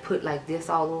 I put like this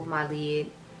all over my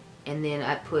lid, and then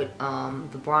I put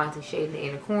the bronze shade in the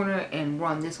inner corner and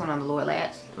run this one on the lower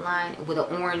lash line with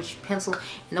an orange pencil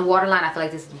in the waterline. I feel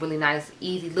like this is a really nice,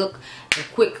 easy look and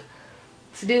quick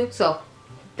to do. So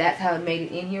that's how it made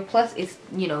it in here. Plus, it's,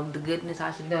 you know, the good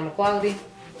Natasha Denona quality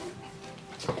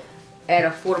at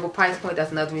an affordable price point.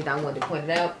 That's another reason I wanted to point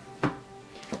it out.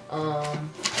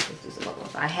 Let's do some other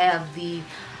ones. I have the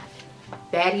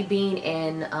Baddie Bean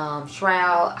and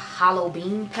Shroud Hollow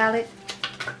Bean palette.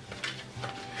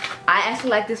 I actually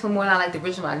like this one more than I like the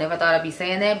original one. I never thought I'd be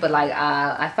saying that, but like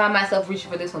I find myself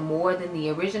reaching for this one more than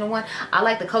the original one. I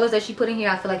like the colors that she put in here.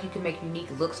 I feel like you can make unique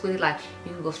looks with it. Like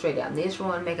you can go straight down this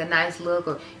row and make a nice look,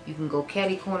 or you can go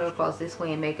catty corner across this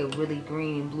way and make a really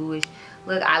green and bluish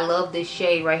look. I love this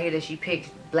shade right here that she picked,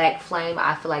 Black Flame.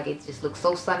 I feel like it just looks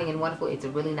so stunning and wonderful. It's a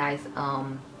really nice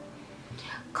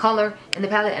color in the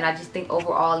palette, and I just think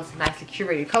overall it's a nicely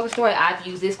curated color story. I've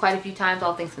used this quite a few times,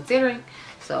 all things considering,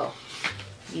 so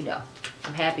you know,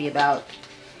 I'm happy about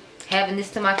having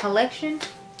this to my collection.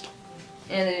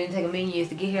 And it didn't take a million years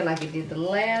to get here like it did the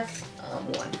last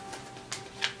one.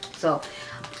 So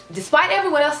despite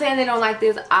everyone else saying they don't like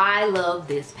this, I love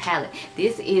this palette.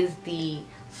 This is the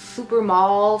Super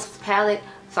Mauves palette.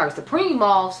 Sorry, Supreme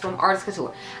Mauves from Artist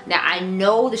Couture. Now, I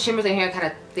know the shimmers in here are kind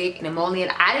of thick and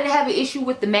emollient. I didn't have an issue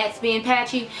with the mattes being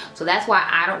patchy, so that's why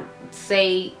I don't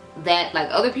say that like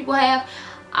other people have.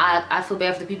 I feel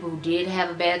bad for the people who did have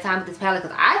a bad time with this palette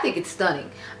because I think it's stunning.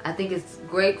 I think it's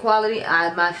great quality.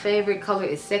 My favorite color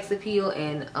is Sex Appeal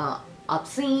and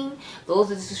Obscene. Those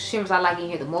are the shimmers I like in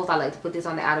here the most. I like to put this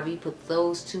on the outer V, put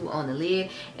those two on the lid,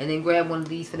 and then grab one of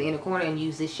these for the inner corner and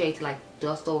use this shade to like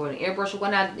dust over an airbrush or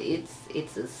whatnot.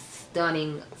 It's a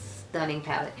stunning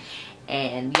palette,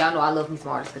 and y'all know I love me some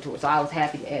Artist Couture, so I was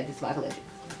happy to add this to my collection.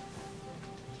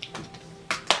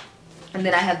 And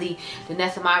then I have the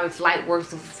Vanessa Myricks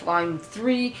Lightworks Volume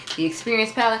 3, the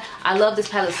Experience palette. I love this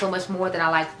palette so much more than I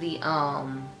like the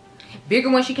bigger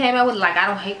one she came out with. Like, I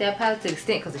don't hate that palette to the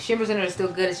extent because the shimmers in it are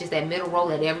still good. It's just that middle row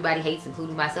that everybody hates,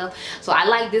 including myself. So I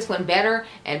like this one better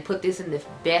and put this in the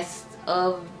best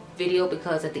of video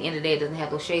because at the end of the day it doesn't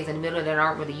have those shades in the middle that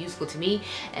aren't really useful to me.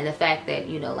 And the fact that,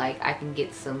 you know, like I can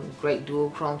get some great dual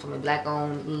chrome from a black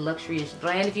owned luxurious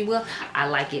brand, if you will. I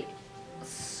like it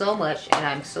so much, and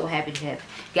I'm so happy to have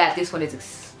got this one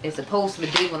as opposed to the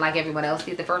big one like everyone else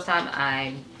did the first time.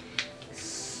 I'm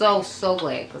so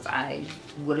glad because I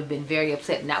would have been very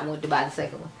upset and not wanted to buy the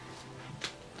second one.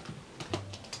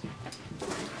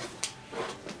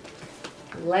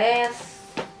 Last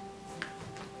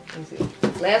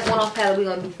one-off palette we're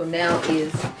gonna do from now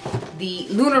is the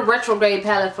Lunar Retrograde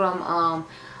palette from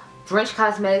Mented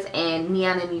Cosmetics and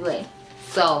Neon MUA.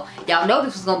 So y'all know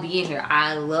this was gonna be in here.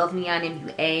 I love Neon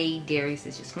MUA. Darius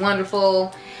is just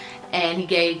wonderful, and he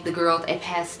gave the girls a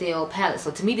pastel palette.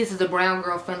 So to me, this is a brown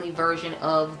girl friendly version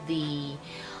of the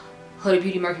Huda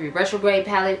Beauty Mercury Retrograde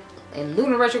palette and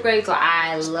Lunar Retrograde. So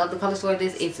I love the color story of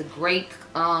this. It's a great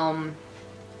palette,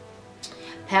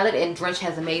 and Drench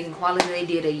has amazing quality. They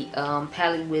did a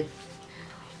palette with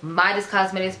Mented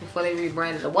Cosmetics before they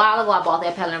rebranded a while ago. I bought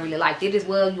that palette and I really liked it as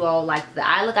well. You all liked the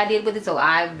eye look I did with it, so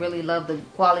I really love the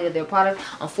quality of their product.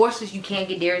 Unfortunately, you can't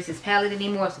get Darius's palette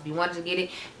anymore, so if you wanted to get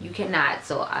it, you cannot.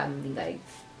 So I'm like,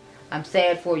 I'm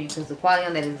sad for you because the quality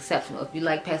on that is exceptional. If you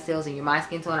like pastels in your my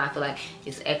skin tone, I feel like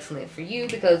it's excellent for you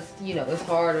because, you know, it's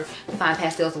harder to find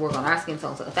pastels to work on our skin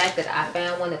tone. So the fact that I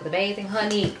found one that was amazing,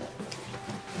 honey,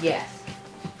 yes.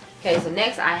 Okay, so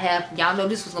next I have, y'all know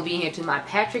this was going to be in here too, my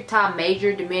Patrick Ta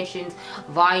Major Dimensions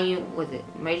Volume, was it?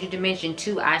 Major Dimension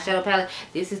 2 eyeshadow palette.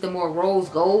 This is the more rose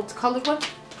gold colored one.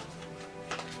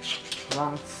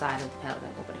 Wrong side of the palette,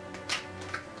 open it.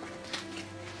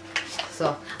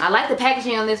 So, I like the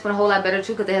packaging on this one a whole lot better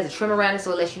too because it has a trim around it,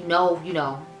 so it lets you know,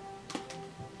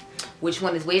 which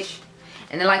one is which.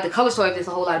 And then like the color story of this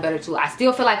a whole lot better too. I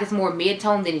still feel like it's more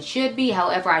mid-tone than it should be.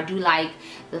 However, I do like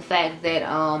the fact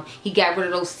that he got rid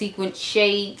of those sequin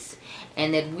shades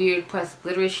and that weird pressed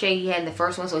glitterish shade he had in the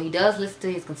first one. So he does listen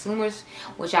to his consumers,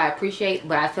 which I appreciate.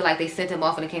 But I feel like they sent him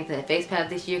off when it came to that face palette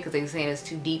this year because they were saying it's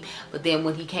too deep. But then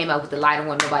when he came out with the lighter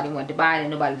one, nobody wanted to buy it and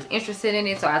nobody was interested in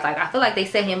it. So I was like, I feel like they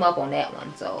set him up on that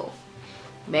one. So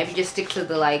maybe just stick to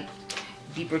the like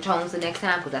deeper tones the next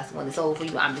time because that's the one that's sold for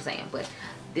you. I'm just saying. But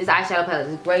this eyeshadow palette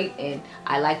is great, and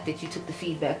I like that you took the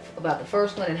feedback about the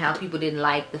first one and how people didn't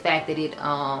like the fact that it,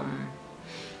 had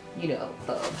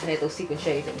those sequin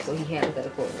shades in it, so he handled that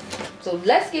accordingly. So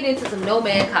let's get into some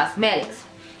Nomad Cosmetics.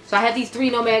 So I have these three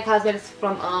Nomad Cosmetics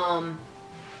from, I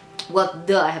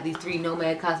have these three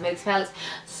Nomad Cosmetics palettes.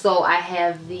 So I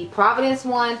have the Providence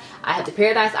one, I have the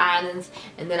Paradise Islands,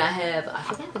 and then I have, I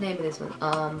forgot the name of this one,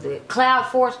 the Cloud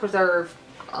Forest Preserve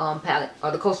palette,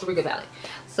 or the Costa Rica palette.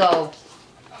 So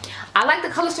I like the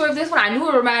color story of this one. I knew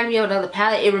it reminded me of another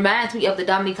palette. It reminds me of the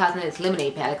Dominique Cosmetics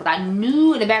Lemonade palette because I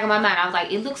knew in the back of my mind, I was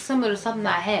like, it looks similar to something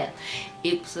I have.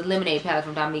 It's a Lemonade palette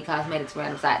from Dominique Cosmetics,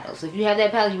 random side note. So if you have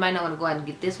that palette, you might not want to go ahead and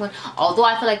get this one. Although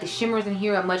I feel like the shimmers in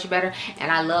here are much better, and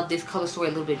I love this color story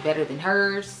a little bit better than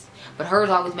hers. But hers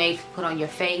always made to put on your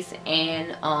face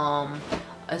and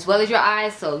as well as your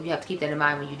eyes. So you have to keep that in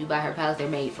mind when you do buy her palettes. They're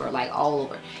made for like all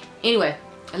over. Anyway.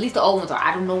 At least the old ones are.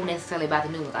 I don't know necessarily about the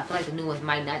new ones. I feel like the new ones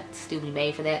might not still be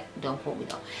made for that. Don't quote me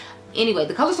though. Anyway,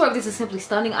 the color story of this is simply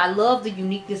stunning. I love the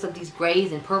uniqueness of these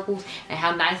grays and purples and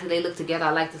how nicely they look together. I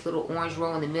like this little orange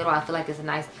row in the middle. I feel like it's a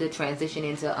nice good transition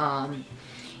into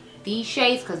these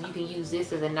shades because you can use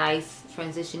this as a nice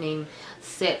transitioning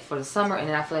set for the summer. And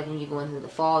then I feel like when you go into the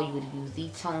fall, you would use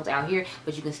these tones out here,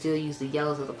 but you can still use the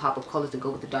yellows as a pop of colors to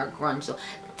go with the dark grunge. So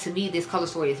to me, this color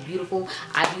story is beautiful.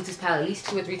 I've used this palette at least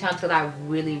 2 or 3 times because I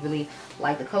really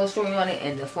like the color story on it,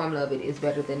 and the formula of it is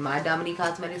better than my Dominique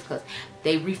Cosmetics because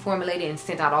they reformulated and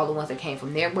sent out all the ones that came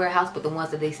from their warehouse, but the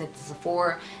ones that they sent to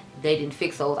Sephora, they didn't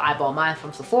fix those. I bought mine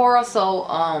from Sephora, so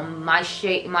my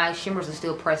shimmers are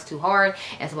still pressed too hard,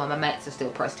 and some of my mattes are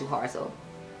still pressed too hard, so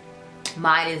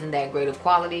mine isn't that great of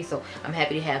quality. So I'm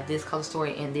happy to have this color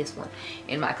story and this one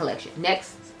in my collection.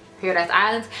 Next, Paradise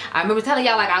Islands. I remember telling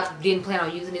y'all like I didn't plan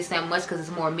on using this that much because it's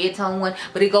a more mid-tone one,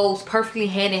 but it goes perfectly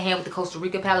hand in hand with the Costa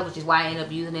Rica palette, which is why I ended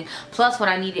up using it. Plus, when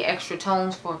I needed extra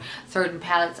tones for certain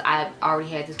palettes, I already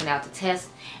had this one out to test,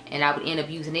 and I would end up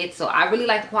using it. So I really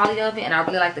like the quality of it, and I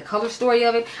really like the color story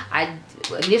of it. I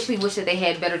initially wished that they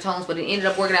had better tones, but it ended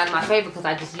up working out in my favor because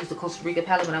I just used the Costa Rica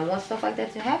palette when I want stuff like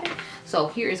that to happen. So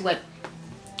here is what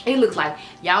it looks like.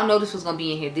 Y'all know this was gonna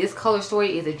be in here. This color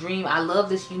story is a dream. I love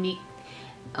this unique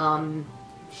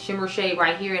shimmer shade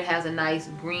right here. It has a nice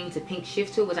green to pink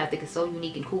shift to it, which I think is so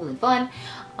unique and cool and fun.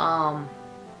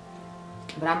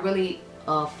 But I'm really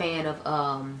a fan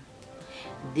of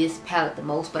this palette the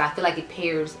most, but I feel like it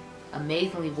pairs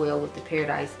amazingly well with the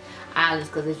Paradise Islands,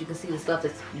 because as you can see, the stuff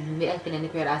that's missing in the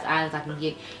Paradise Islands I can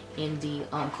get in the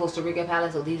Costa Rica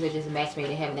palette. So these are just a match made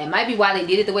in heaven. That might be why they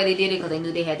did it the way they did it, because they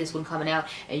knew they had this one coming out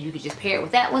and you could just pair it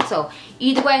with that one. So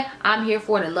either way, I'm here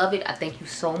for it and love it. I thank you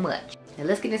so much. Now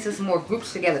let's get into some more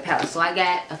grouped together palettes. So I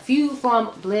got a few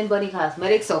from Blend Bunny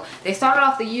Cosmetics. So they started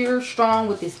off the year strong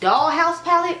with this Dollhouse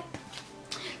palette.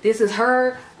 This is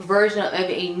her version of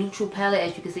a neutral palette.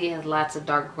 As you can see, it has lots of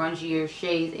dark grungier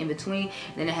shades in between.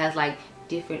 And then it has like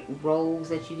different roles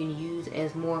that you can use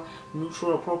as more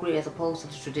neutral appropriate as opposed to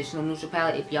the traditional neutral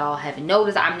palette. If y'all haven't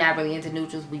noticed, I'm not really into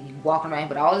neutrals. We be walking around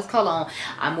with all this color on.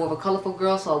 I'm more of a colorful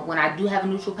girl, so when I do have a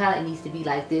neutral palette, it needs to be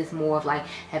like this, more of like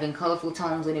having colorful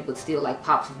tones in it, but still like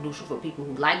pops of neutral for people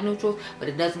who like neutrals. But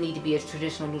it doesn't need to be a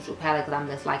traditional neutral palette because I'm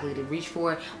less likely to reach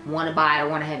for it, want to buy it, or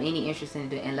want to have any interest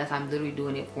in it unless I'm literally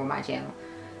doing it for my channel.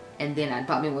 And then I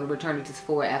probably want to return it to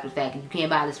Sephora after the fact, and you can't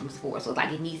buy this from Sephora. So it's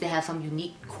like it needs to have some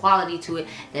unique quality to it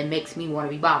that makes me want to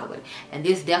be bothered with it. And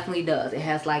this definitely does. It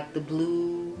has like the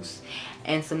blues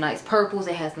and some nice purples.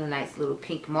 It has some nice little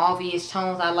pink mauve-ish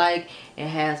tones I like. It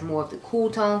has more of the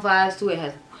cool tone vibes to it. It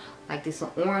has like this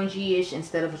orangey-ish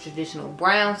instead of a traditional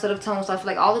brown set of tones. So I feel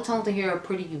like all the tones in here are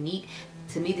pretty unique.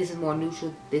 To me, this is more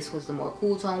neutral. This was the more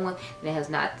cool tone one. And it has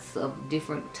lots of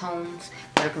different tones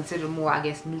that are considered more, I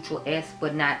guess, neutral-esque,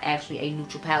 but not actually a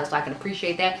neutral palette. So I can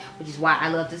appreciate that, which is why I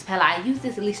love this palette. I used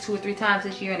this at least 2 or 3 times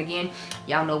this year. And again,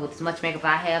 y'all know with as much makeup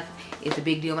I have, it's a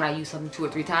big deal when I use something 2 or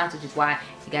 3 times, which is why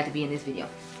it got to be in this video.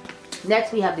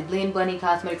 Next, we have the Blend Bunny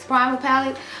Cosmetics Primal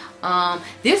palette.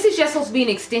 This is just supposed to be an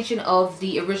extension of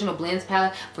the original Blends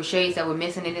palette for shades that were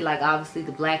missing in it, like obviously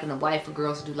the black and the white for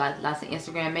girls who do like lots of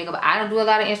Instagram makeup. I don't do a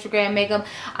lot of Instagram makeup.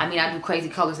 I mean, I do crazy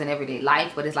colors in everyday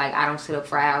life, but it's like I don't sit up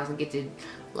for hours and get to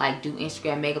like do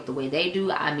Instagram makeup the way they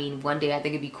do. I mean, one day I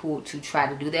think it'd be cool to try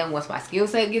to do that once my skill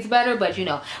set gets better, but you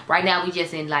know, right now we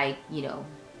just in like, you know,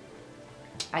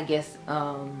 I guess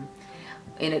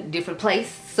in a different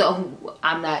place, so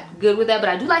I'm not good with that. But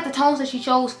I do like the tones that she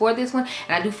chose for this one,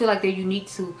 and I do feel like they're unique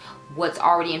to what's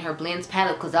already in her blends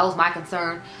palette, because that was my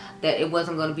concern, that it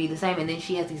wasn't going to be the same. And then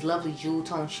she has these lovely jewel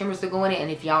tone shimmers that go in it, and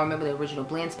if y'all remember, the original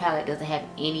blends palette doesn't have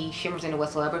any shimmers in it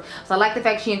whatsoever. So I like the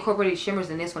fact she incorporated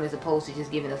shimmers in this one as opposed to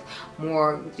just giving us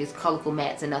more just colorful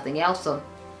mattes and nothing else. So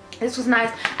this was nice.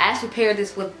 I actually paired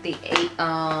this with the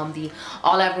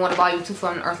All I Ever Wanted Volume 2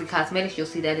 from Unearthly Cosmetics. You'll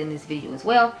see that in this video as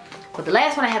well. But the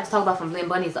last one I have to talk about from Blend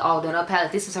Bunny is the All Done Up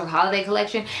palette. This is her holiday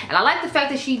collection, and I like the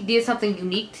fact that she did something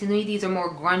unique. To me, these are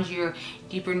more grungier,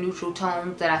 deeper neutral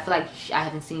tones that I feel like I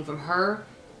haven't seen from her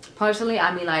personally.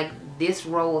 I mean, like this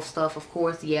row of stuff, of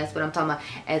course, yes, but I'm talking about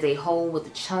as a whole with the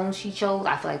tones she chose.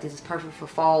 I feel like this is perfect for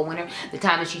fall, winter, the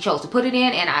time that she chose to put it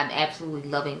in, and I'm absolutely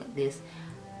loving this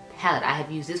palette. I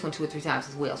have used this one 2 or 3 times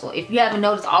as well. So if you haven't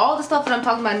noticed, all the stuff that I'm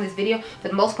talking about in this video, for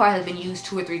the most part, has been used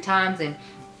 2 or 3 times, and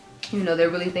you know, they're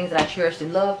really things that I cherished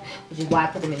and loved, which is why I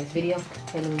put them in this video.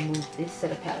 Okay, let me move this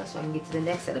set of palettes so I can get to the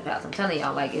next set of palettes. I'm telling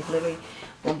y'all, like, it's literally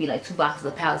gonna be like 2 boxes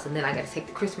of palettes, and then I gotta take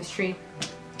the Christmas tree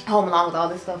home along with all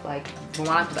this stuff. Like, the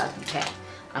line's about to be packed.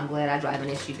 I'm glad I drive an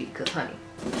SUV, because honey.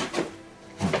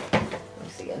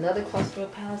 Let's see, another cluster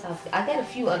of palettes. I got a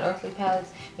few Unearthly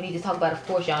palettes we need to talk about. Of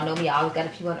course, y'all know me, I always got a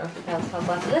few Unearthly palettes to talk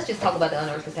about. So let's just talk about the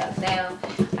Unearthly palettes now.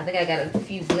 I think I got a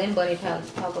few Blend Bunny palettes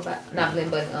to talk about. Not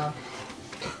Blend Bunny,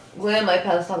 Blend Bunny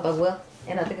palettes to talk about as well.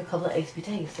 And I think a couple of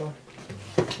HBTs. So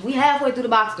we halfway through the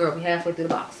box, girl. We halfway through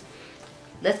the box.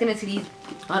 Let's get into these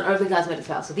Unearthly Cosmetics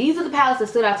palettes. So these are the palettes that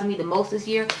stood out to me the most this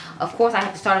year. Of course, I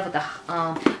have to start off with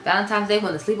the Valentine's Day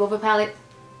one, the Sleepover palette.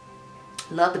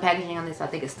 Love the packaging on this. I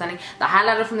think it's stunning. The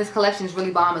highlighter from this collection is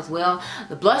really bomb as well.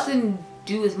 The blush didn't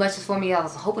do as much as for me as I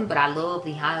was hoping, but I love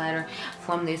the highlighter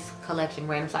from this collection.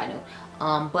 Random side note.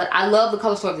 But I love the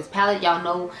color story of this palette. Y'all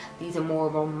know these are more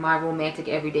of my romantic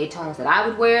everyday tones that I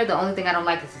would wear. The only thing I don't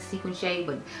like is the sequin shade,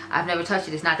 but I've never touched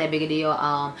it. It's not that big a deal.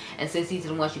 And since these are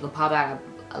the ones you can pop out,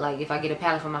 like if I get a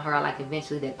palette from her, I like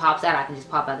eventually that pops out, I can just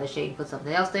pop out that shade and put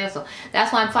something else there. So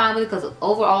that's why I'm fine with it, because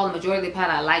overall the majority of the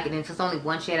palette I like it. And if it's only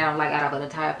one shade I don't like out of an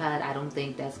entire palette, I don't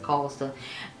think that's cause to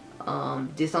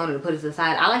disown it or put it to the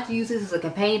side. I like to use this as a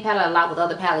companion palette a lot with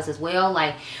other palettes as well.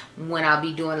 Like when I'll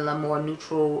be doing a little more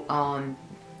neutral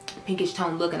pinkish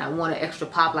tone look and I want an extra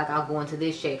pop, like I'll go into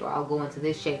this shade or I'll go into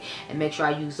this shade and make sure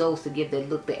I use those to give the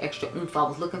look the extra oomph I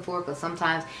was looking for, because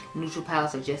sometimes neutral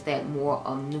palettes are just that more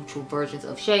neutral versions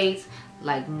of shades,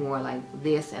 like more like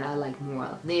this, and I like more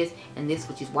of this and this,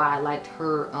 which is why I liked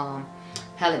her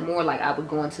palette more. Like I would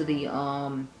go into the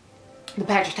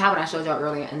Patrick Top I showed y'all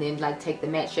earlier, and then like take the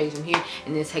matte shades from here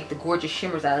and then take the gorgeous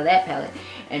shimmers out of that palette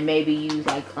and maybe use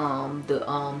like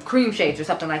the cream shades or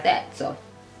something like that. So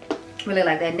really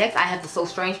like that. Next I have the So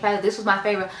Strange palette. This was my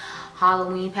favorite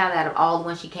Halloween palette out of all the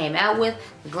ones she came out with.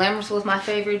 The Glamorous was my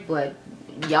favorite, but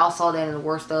y'all saw that in the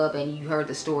worst of, and you heard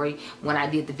the story when I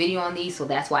did the video on these, so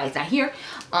that's why it's not here.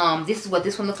 This is what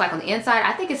this one looks like on the inside.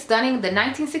 I think it's stunning. The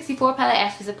 1964 palette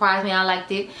actually surprised me. I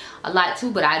liked it a lot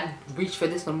too, but I reached for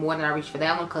this one more than I reached for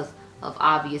that one because of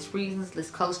obvious reasons.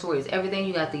 This color story is everything.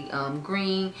 You got the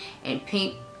green and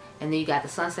pink, and then you got the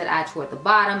sunset eye toward the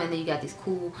bottom, and then you got these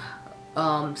cool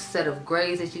set of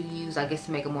grays that you use, I guess,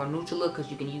 to make a more neutral look,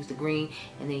 because you can use the green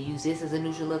and then use this as a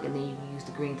neutral look, and then you can use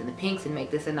the greens and the pinks and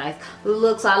make this a nice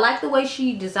look. So I like the way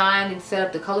she designed and set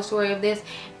up the color story of this,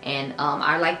 and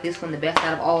I like this one the best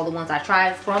out of all the ones I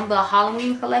tried from the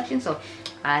Halloween collection, so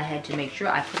I had to make sure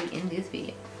I put it in this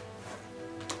video.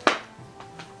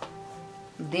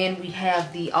 Then we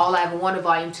have the All I Ever Wanted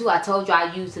Volume 2. I told you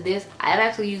I used this. I've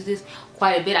actually used this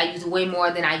quite a bit. I use it way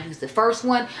more than I used the first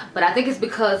one, but I think it's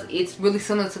because it's really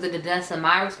similar to the Danessa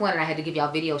Myricks one, and I had to give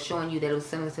y'all videos showing you that it was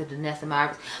similar to the Danessa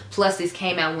Myricks. Plus this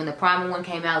came out when the primer one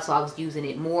came out, so I was using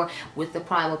it more with the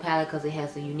primer palette because it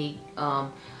has the unique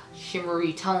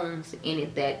shimmery tones in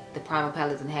it that the primer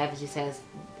palette doesn't have. It just has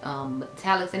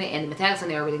metallics in it, and the metallics in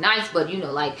there are really nice, but you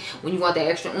know, like when you want that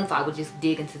extra oomph, I would just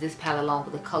dig into this palette along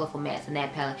with the colorful mattes in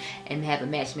that palette and have a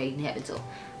match made in heaven. So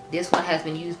this one has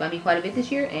been used by me quite a bit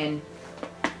this year, and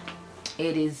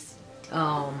it is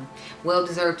well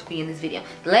deserved to be in this video.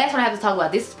 The last one I have to talk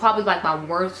about, this is probably like my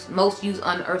most used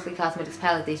Unearthly Cosmetics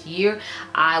palette this year.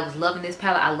 I was loving this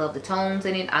palette. I love the tones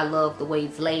in it. I love the way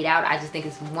it's laid out. I just think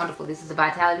it's wonderful. This is a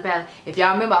Vitality palette. If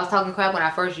y'all remember, I was talking crap when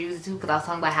I first used it too, because I was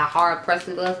talking about how hard pressed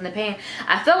it was in the pan.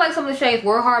 I felt like some of the shades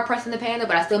were hard pressed in the pan,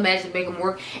 but I still managed to make them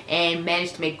work and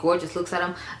managed to make gorgeous looks at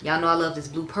them. Y'all know I love this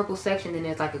blue purple section. Then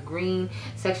there's like a green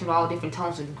section with all different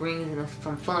tones of greens, and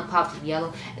from fun pop to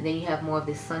yellow, and then you have more of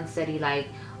this sunsetty, like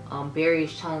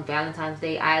berryish tone Valentine's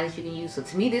Day eyelash you can use. So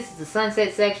to me, this is the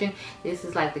sunset section. This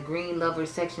is like the green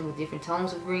lovers section with different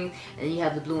tones of green, and then you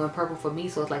have the blue and purple for me.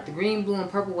 So it's like the green, blue,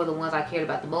 and purple were the ones I cared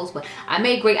about the most, but I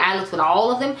made great eye looks with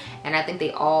all of them, and I think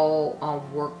they all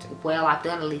worked well. I've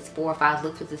done at least 4 or 5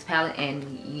 looks with this palette,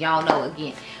 and y'all know,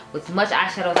 again, with as much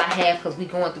eyeshadows I have, because we're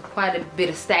going through quite a bit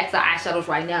of stacks of eyeshadows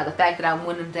right now, the fact that I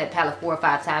went into that palette 4 or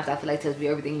 5 times, I feel like tells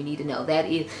you everything you need to know. That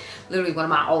is literally one of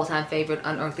my all-time favorite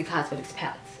Unearthly Cosmetics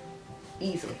palettes.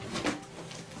 Easily.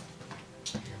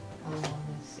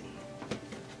 Let's see.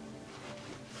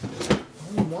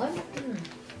 Only one?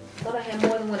 Thought I had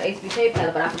more than one HBK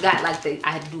palette, but I forgot, like, I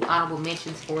had to do honorable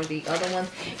mentions for the other ones.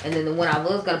 And then the one I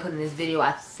was going to put in this video,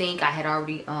 I think I had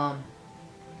already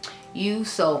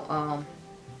used. So,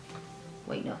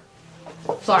 wait, no.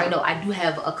 Sorry, no, I do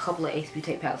have a couple of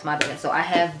HBK palettes, my bad. So I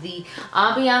have the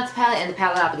Ambiance palette and the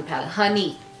Palatopathy palette.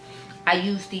 Honey, I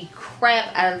used the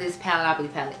crap out of this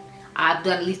Palatopathy palette. I've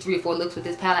done at least 3 or 4 looks with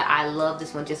this palette. I love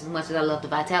this one just as much as I love the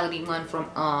Vitality one from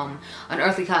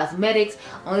Unearthly Cosmetics.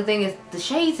 Only thing is, the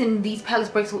shades in these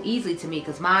palettes break so easily to me,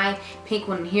 because my pink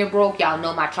one here broke. Y'all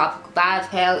know my Tropical Vibes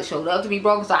palette showed up to be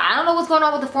broken, so I don't know what's going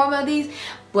on with the formula of these,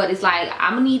 but it's like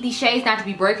I'm gonna need these shades not to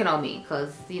be breaking on me,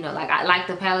 because, you know, like, I like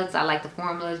the palettes, I like the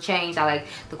formula change, I like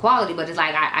the quality, but it's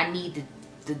like I need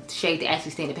the shade to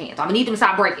actually stay in the pan, so I'm gonna need them to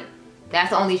stop breaking.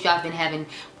 That's the only issue I've been having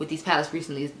with these palettes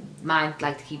recently, is mine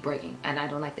like to keep breaking, and I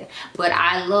don't like that. But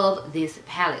I love this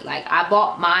palette. Like, I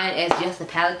bought mine as just a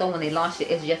palette though. When they launched it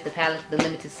as just a palette, the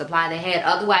limited supply they had.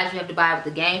 Otherwise, you have to buy it with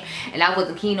the game, and I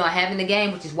wasn't keen on having the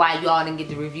game, which is why y'all didn't get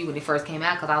the review when it first came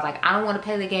out, because I was like, I don't want to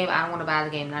play the game, I don't want to buy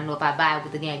the game, and I know if I buy it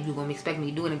with the game, you're going to expect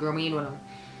me to do it, and girl, me ain't doing it.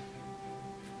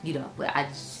 you know, but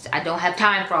I don't have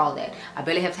time for all that. I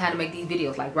barely have time to make these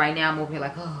videos. Like right now I'm over here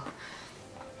like, oh.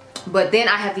 But then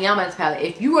I have the UOMA palette.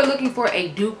 If you are looking for a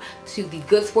dupe to the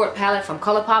Good Sport palette from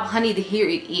ColourPop, honey, here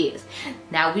it is.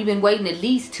 Now, we've been waiting at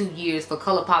least 2 years for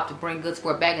ColourPop to bring Good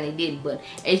Sport back, and they didn't. But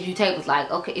HBT was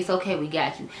like, okay, it's okay, we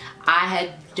got you. I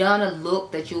had done a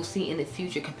look that you'll see in the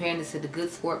future comparing this to the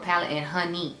Good Sport palette, and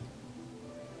honey,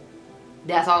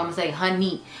 that's all I'm gonna say,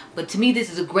 honey. But to me,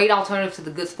 this is a great alternative to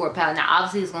the Good Sport palette. Now,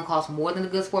 obviously, it's gonna cost more than the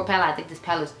Good Sport palette. I think this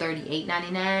palette is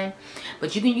 $38.99.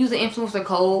 But you can use the influencer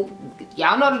code.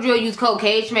 Y'all know the drill. Use code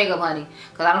CAGEMAKeup, honey,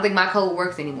 because I don't think my code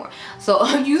works anymore. So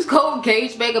use code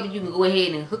CAGEMAKeup, and you can go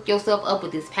ahead and hook yourself up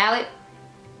with this palette.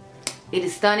 It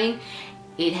is stunning.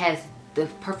 It has the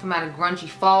perfect amount of grungy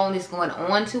fallness going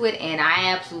on to it, and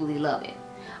I absolutely love it.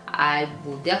 I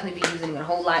will definitely be using it a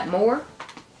whole lot more,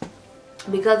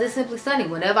 because it's simply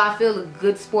stunning. Whenever I feel a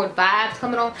Good Sport vibes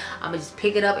coming on, I'm gonna just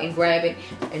pick it up and grab it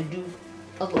and do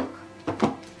a look.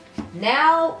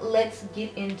 Now let's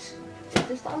get into, is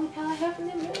this the only palette I have from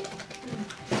them? Really?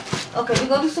 Okay, we're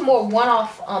gonna do some more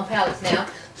one-off palettes now.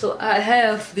 So I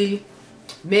have the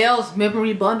Male's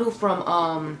Memory Bundle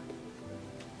from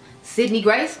Sydney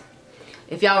Grace.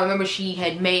 If y'all remember, she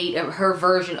had made her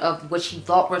version of what she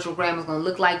thought retrograde was gonna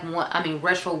look like.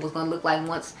 Retro was gonna look like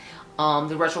once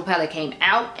the retro palette came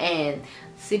out, and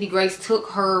Sydney Grace took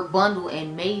her bundle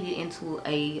and made it into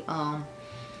a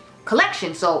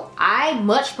collection. So I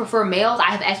much prefer Males. I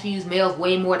have actually used Males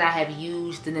way more than I have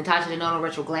used the Natasha Denona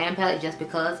Retro Glam palette, just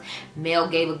because Male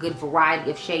gave a good variety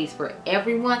of shades for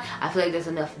everyone. I feel like there's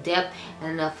enough depth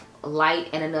and enough light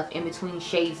and enough in between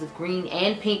shades of green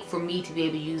and pink for me to be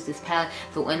able to use this palette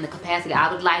so in the capacity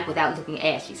I would like without looking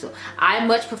ashy. So I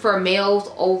much prefer Males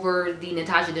over the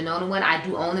Natasha Denona one. I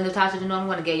do own the Natasha Denona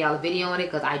one. I gave y'all a video on it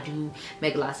because I do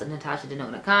make lots of Natasha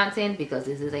Denona content, because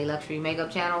this is a luxury makeup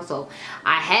channel. So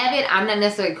I have it. I'm not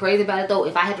necessarily crazy about it though.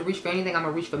 If I had to reach for anything, I'm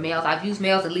gonna reach for Males. I've used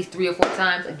Males at least 3 or 4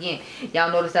 times. Again,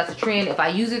 y'all notice that's a trend. If I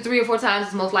use it 3 or 4 times,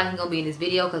 it's most likely gonna be in this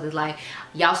video, because it's like,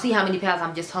 y'all see how many palettes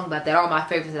I'm just talking about that are my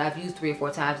favorites that I've used 3 or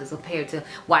 4 times as compared to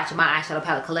watching my eyeshadow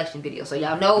palette collection video. So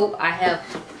y'all know I have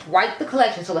quite the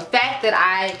collection. So the fact that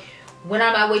I went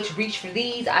on my way to reach for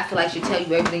these, I feel like should tell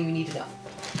you everything you need to know.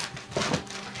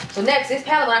 So next, this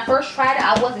palette, when I first tried it,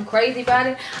 I wasn't crazy about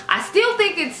it. I still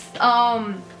think it's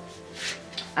I'm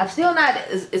still not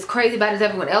as crazy about it as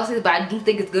everyone else is, but I do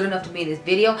think it's good enough to be in this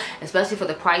video, especially for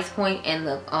the price point and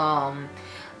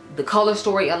the color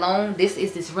story alone. This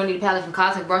is the Serenity palette from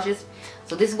Cosmic Brushes.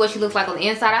 So this is what she looks like on the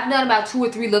inside. I've done about 2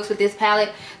 or 3 looks with this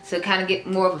palette to kind of get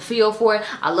more of a feel for it.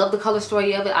 I love the color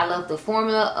story of it. I love the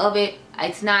formula of it.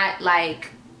 It's not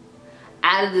like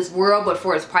out of this world, but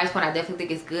for its price point, I definitely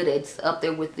think it's good. It's up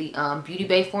there with the Beauty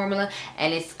Bay formula,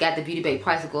 and it's got the Beauty Bay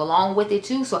price to go along with it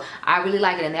too. So I really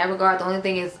like it in that regard. The only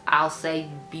thing is, I'll say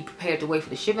be prepared to wait for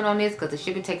the shipping on this, because the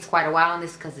shipping takes quite a while on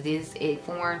this, because it is a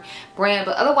foreign brand.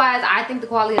 But otherwise, I think the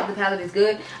quality of the palette is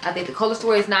good. I think the color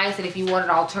story is nice, and if you want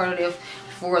an alternative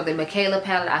for the Michaela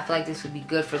palette, I feel like this would be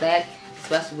good for that,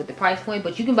 especially with the price point.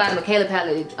 But you can buy the Michaela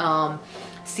palette at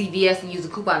CVS and use the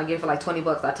coupon and get it for like 20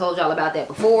 bucks. I told y'all about that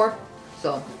before.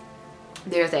 So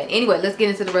there's that. Anyway, let's get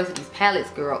into the rest of these palettes,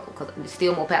 girl, because there's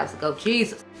still more palettes to go.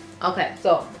 Jesus. Okay,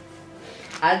 so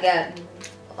I got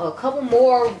a couple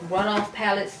more runoff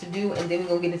palettes to do, and then we're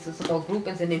gonna get into some more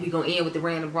groupings, and then we're gonna end with the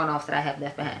random runoffs that I have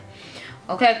left behind.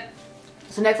 Okay.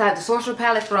 So next I have the Sorcerer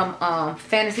palette from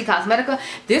Fenty Cosmetics.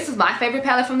 This is my favorite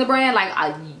palette from the brand.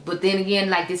 But then again,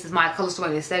 like, this is my color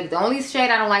story in this segment. The only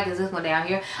shade I don't like is this one down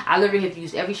here. I literally have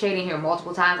used every shade in here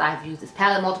multiple times. I have used this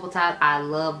palette multiple times. I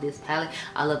love this palette.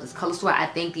 I love this color story. I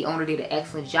think the owner did an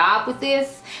excellent job with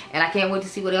this, and I can't wait to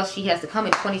see what else she has to come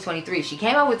in 2023. She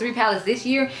came out with 3 palettes this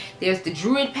year. There's the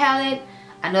Druid palette.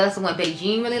 I know that's the one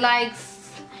Beijing really likes.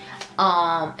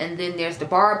 And then there's the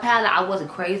Barb palette. I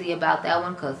wasn't crazy about that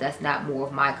one because that's not more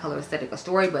of my color aesthetic or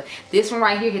story, but this one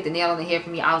right here hit the nail on the head for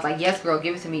me. I was like, yes girl,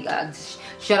 give it to me.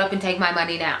 Shut up and take my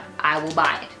money now. I will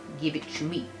buy it. Give it to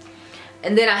me.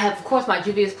 And then I have, of course, my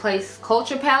Juvia's Place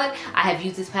Culture palette. I have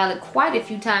used this palette quite a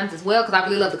few times as well because I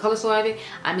really love the color story of it.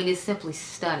 I mean, it's simply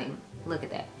stunning. Look at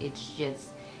that. It's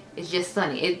just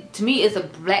stunning. To me, it's a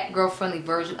black girl friendly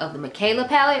version of the Michaela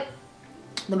palette.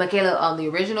 The Michaela, the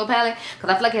original palette,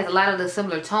 because I feel like it has a lot of the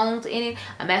similar tones in it.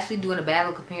 I'm actually doing a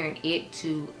battle comparing it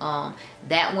to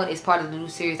that one. It's part of the new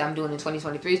series I'm doing in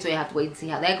 2023, so you have to wait and see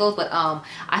how that goes. But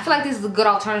I feel like this is a good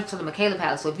alternative to the Michaela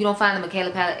palette. So if you don't find the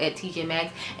Michaela palette at TJ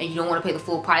Maxx and you don't want to pay the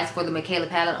full price for the Michaela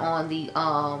palette on the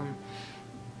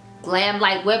Glam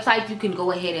Light website, you can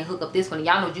go ahead and hook up this one.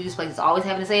 Y'all know Juvia's Place is always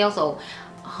having a sale, so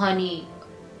honey,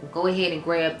 go ahead and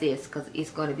grab this because it's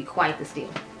going to be quite the steal.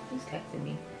 Who's texting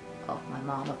me? Oh, my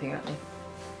mom apparently.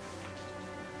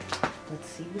 Let's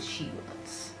see what she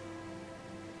wants.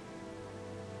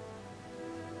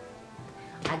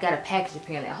 I got a package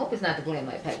apparently. I hope it's not the Glam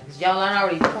Light package. Because y'all, I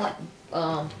already put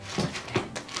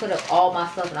up all my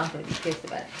stuff and I'm going to be pissed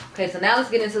about it. Okay, so now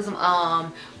let's get into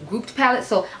some grouped palettes.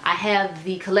 So I have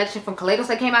the collection from Kaleidos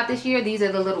that came out this year. These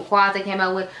are the little quads they came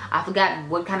out with. I forgot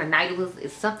what kind of night it was.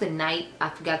 It's something night. I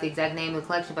forgot the exact name of the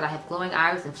collection, but I have Glowing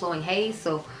Iris and Flowing Haze.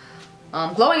 So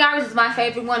Glowing Iris is my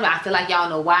favorite one. I feel like y'all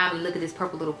know why. I mean, look at this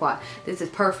purple little quad. This is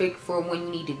perfect for when you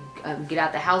need to get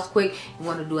out the house quick. You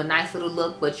want to do a nice little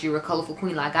look, but you're a colorful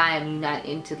queen like I am. You're not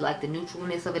into like the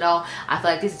neutralness of it all. I feel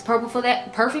like this is perfect for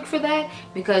that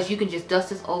because you can just dust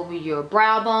this over your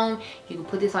brow bone. You can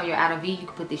put this on your outer V. You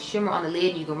can put this shimmer on the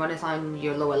lid. You can run this on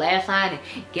your lower lash line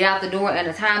and get out the door in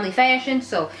a timely fashion.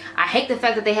 So I hate the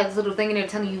fact that they have this little thing in there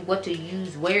telling you what to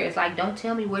use where. It's like, don't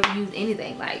tell me where to use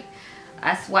anything. Like,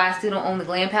 that's why I still don't own the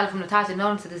Glam palette from Natasha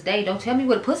Nolan to this day. Don't tell me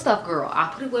where to put stuff, girl.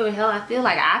 I'll put it where the hell I feel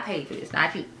like. I paid for this,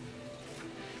 not you.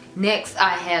 Next, I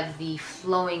have the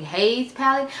Flowing Haze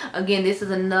palette. Again, this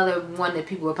is another one that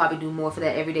people will probably do more for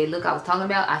that everyday look I was talking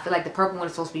about. I feel like the purple one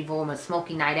is supposed to be for a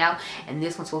smoky night out, and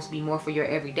this one's supposed to be more for your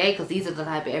everyday, because these are the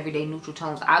type of everyday neutral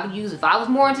tones I would use if I was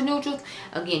more into neutrals.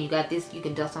 Again, you got this. You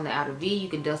can dust on the outer V. You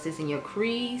can dust this in your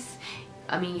crease.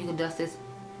 I mean, you can dust this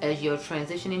as your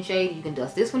transitioning shade. You can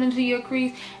dust this one into your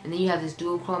crease, and then you have this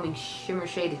dual chroming shimmer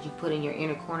shade that you put in your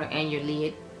inner corner and your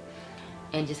lid,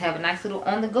 and just have a nice little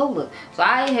on the go look. So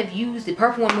I have used the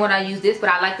purple one more than I use this, but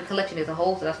I like the collection as a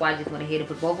whole, so that's why I just went ahead and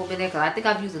put both of them in there, because I think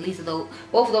I've used at least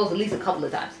both of those at least a couple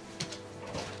of times.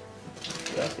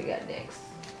 What else we got next?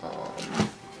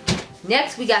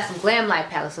 Next we got some Glam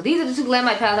Light palettes. So these are the two Glam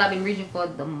Light palettes I've been reaching for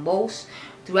the most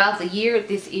throughout the year.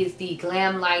 This is the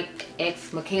Glam Light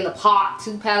X Michaela Part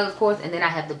 2 palette, of course, and then I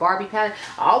have the Barbie palette.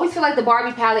 I always feel like the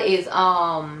Barbie palette is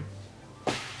a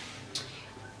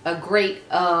great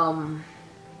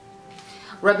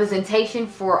representation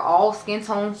for all skin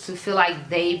tones to feel like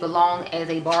they belong as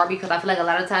a Barbie, because I feel like a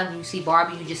lot of times when you see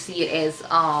Barbie, you just see it as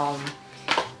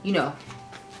you know,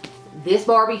 this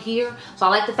Barbie here. So I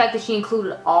like the fact that she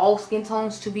included all skin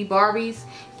tones to be Barbies.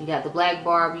 You got the black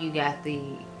Barbie, you got the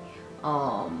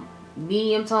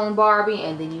medium tone Barbie,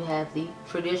 and then you have the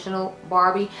traditional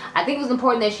Barbie. I think it was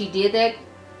important that she did that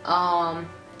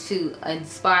to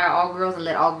inspire all girls and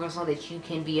let all girls know that you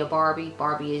can be a Barbie.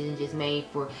 Barbie isn't just made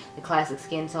for the classic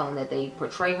skin tone that they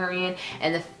portray her in.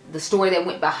 And the story that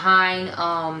went behind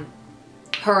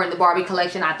her in the Barbie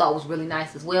collection I thought was really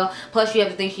nice as well. Plus you have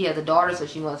to think she has a daughter, so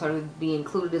she wants her to be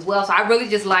included as well. So I really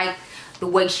just like the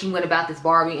way she went about this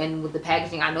Barbie and with the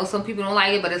packaging. I know some people don't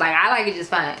like it, but it's like, I like it just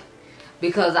fine,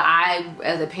 because I,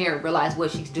 as a parent, realize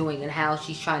what she's doing and how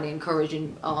she's trying to encourage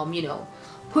and, you know,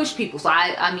 push people. So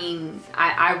I mean,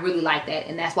 I really like that,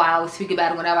 and that's why I always speak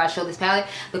about it whenever I show this palette.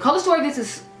 The color story of this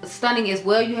is stunning as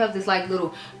well. You have this like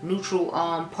little neutral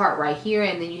part right here,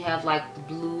 and then you have like the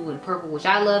blue and purple, which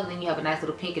I love, and then you have a nice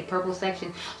little pink and purple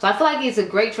section. So I feel like it's a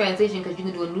great transition, because you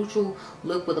can do a neutral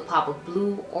look with a pop of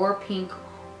blue or pink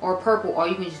or purple, or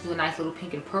you can just do a nice little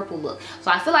pink and purple look.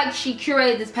 So I feel like she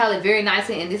curated this palette very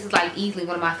nicely, and this is like easily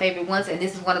one of my favorite ones, and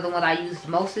this is one of the ones I used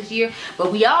most this year.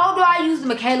 But we all know I use the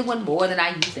Michaela one more than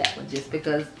I use that one, just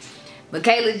because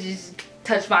Michaela just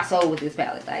touched my soul with this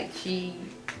palette. Like,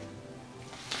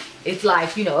 it's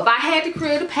like, you know, if I had to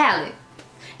create a palette,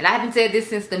 and I haven't said this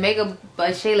since the Mega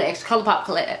Shayla X Colourpop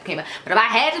collab came out, but if I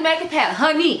had to make a palette,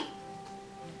 honey,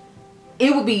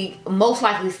 it would be most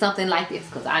likely something like this.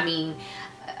 Because I mean,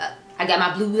 I got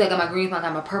my blues, I got my greens, I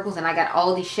got my purples, and I got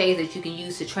all these shades that you can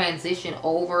use to transition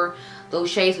over those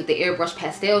shades with the airbrush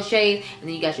pastel shades. And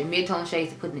then you got your mid-tone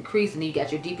shades to put in the crease, and then you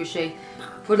got your deeper shade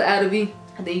for the outer V,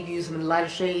 and then you can use some of the lighter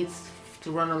shades to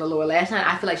run on the lower lash line.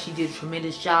 I feel like she did a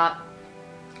tremendous job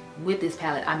with this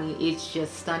palette. I mean, it's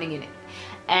just stunning and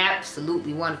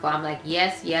absolutely wonderful. I'm like,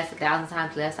 yes, yes, 1,000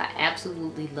 times less. I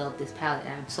absolutely love this palette,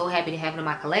 and I'm so happy to have it in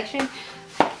my collection.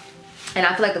 And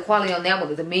I feel like the quality on that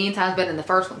one is a million times better than the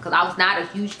first one, because I was not a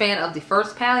huge fan of the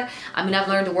first palette. I mean, I've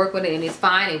learned to work with it and it's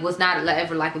fine. It was not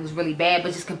ever like it was really bad,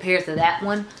 but just compared to that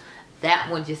one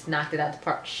just knocked it out the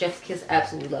park. Chef's kiss,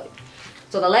 absolutely love it.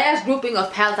 So the last grouping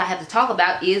of palettes I have to talk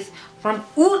about is from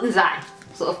Diypansy.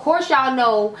 So of course y'all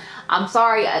know, I'm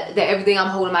sorry that everything I'm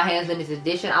holding in my hands limited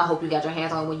edition. I hope you got your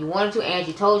hands on it when you wanted to.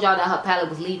 Angie told y'all that her palette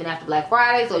was leaving after Black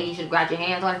Friday, so you should have got your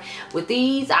hands on it. With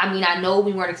these, I mean, I know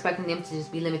we weren't expecting them to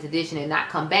just be limited edition and not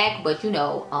come back, but you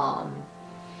know,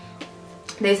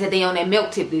 they said they on that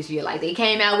milk tip this year. Like, they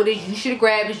came out with it, you should have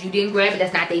grabbed it, you didn't grab it,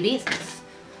 that's not their business.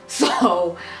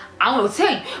 So I don't know what to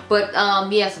tell you. But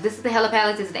yeah, so this is the Hella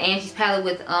palette. This is the Angie's palette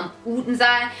with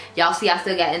Diypansy. Y'all see I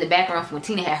still got in the background from when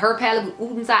Tina had her palette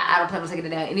with Diypansy. I don't plan on taking it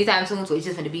down anytime soon, so it's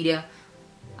just gonna be there.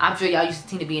 I'm sure y'all used to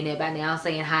Tina being there by now,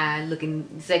 saying hi, looking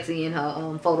sexy in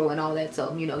her photo and all that.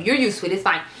 So, you know, you're used to it. It's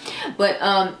fine.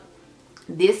 But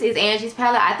this is Angie's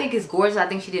palette. I think it's gorgeous. I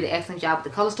think she did an excellent job with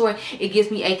the color story. It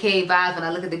gives me AKA vibes when I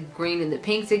look at the green and the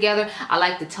pink together. I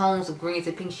like the tones of greens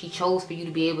and pink she chose for you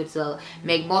to be able to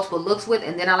make multiple looks with.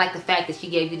 And then I like the fact that she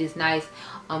gave you this nice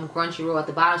grungy roll at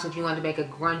the bottom. So if you want to make a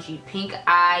grungy pink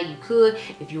eye, you could.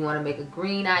 If you want to make a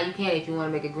green eye, you can. If you want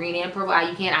to make a green and purple eye,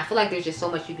 you can. I feel like there's just so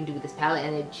much you can do with this palette,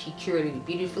 and she curated it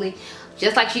beautifully.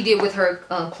 Just like she did with her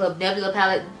Club Nebula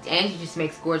palette. Angie just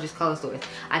makes gorgeous color stories.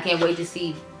 I can't wait to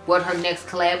see what her next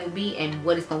collab will be and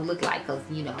what it's gonna look like, because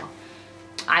you know,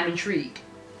 I'm intrigued.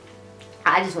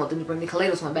 I just want them to bring the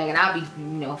Kaleidos one back and I'll be, you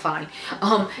know, fine.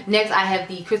 Next I have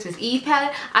the Christmas Eve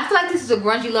palette. I feel like this is a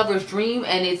grungy lover's dream,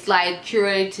 and it's like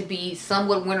curated to be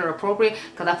somewhat winter appropriate,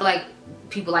 because I feel like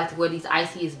people like to wear these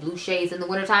iciest blue shades in the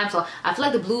wintertime. So I feel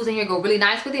like the blues in here go really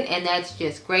nice with it, and that's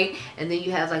just great. And then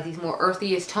you have like these more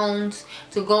earthiest tones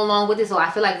to go along with it. So I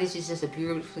feel like this is just a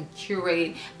beautifully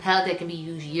curated palette that can be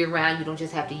used year round. You don't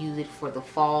just have to use it for the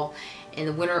fall and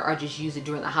the winter, or just use it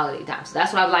during the holiday time. So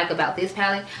that's what I like about this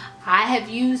palette. I have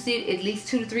used it at least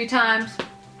 2 to 3 times.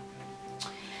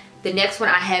 The next one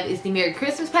I have is the Merry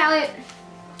Christmas palette.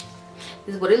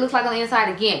 This is what it looks like on the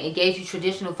inside. Again, it gave you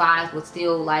traditional vibes, but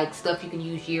still like stuff you can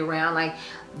use year round. Like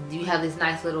you have this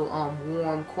nice little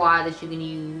warm quad that you can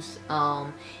use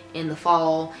in the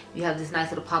fall. You have this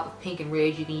nice little pop of pink and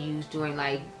red you can use during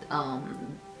like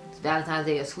Valentine's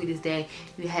Day or Sweetest Day.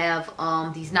 You have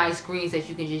these nice greens that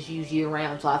you can just use year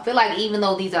round. So I feel like even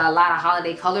though these are a lot of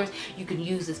holiday colors, you can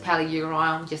use this palette year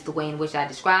round, just the way in which I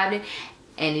described it.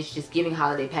 And it's just giving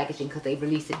holiday packaging because they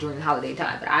released it during the holiday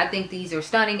time. But I think these are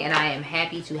stunning, and I am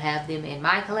happy to have them in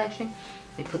my collection.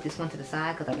 Let me put this one to the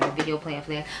side because I got a video planned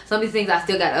for that. Some of these things I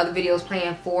still got other videos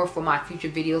planned for my future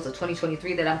videos of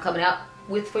 2023 that I'm coming out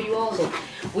with for you all. So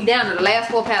we down to the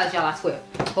last 4 palettes, y'all, I swear.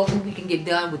 Hopefully we can get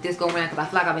done with this go around, because I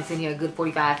feel like I've been sitting here a good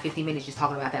 45-50 minutes just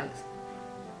talking about palettes.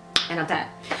 And I'm tired.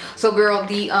 So girl,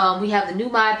 we have the new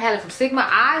Maya palette from Sigma.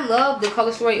 I love the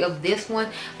color story of this one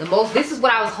the most. This is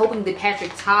what I was hoping the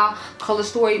Patrick Ta color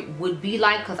story would be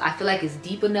like, because I feel like it's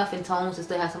deep enough in tones to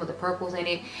still have some of the purples in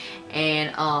it.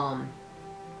 And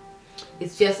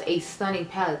it's just a stunning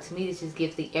palette. To me, this just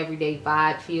gives the everyday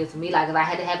vibe feel to me. Like if I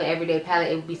had to have an everyday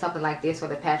palette, it would be something like this, or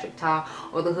the Patrick Ta,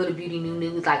 or the Huda Beauty New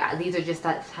Nudes. Like these are just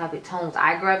that type of tones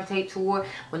I gravitate toward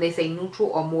when they say neutral,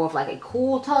 or more of like a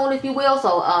cool tone, if you will.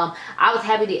 So I was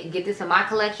happy to get this in my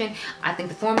collection. I think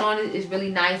the formula on it is really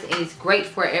nice, and it's great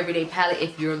for an everyday palette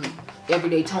if your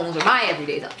everyday tones are my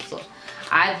everyday tones. So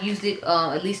I've used it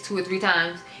at least 2 or 3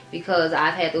 times, because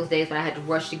I've had those days when I had to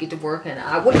rush to get to work, and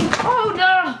I wouldn't. Oh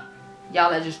no!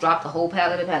 Y'all, I just dropped the whole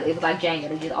palette of the palette. It was like Jenga.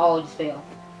 It just all just fell.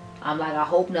 I'm like, I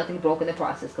hope nothing broke in the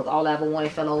process, because all I ever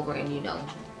wanted fell over, and you know,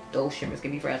 those shimmers can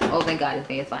be fragile. Oh, thank God,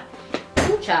 it's fine.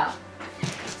 Ooh, child.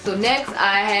 So next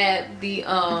I had the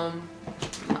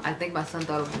I think my son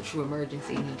thought it was a true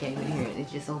emergency, and he came in here, and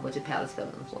it's just a whole bunch of palettes fell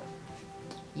on the floor.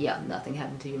 Yeah, nothing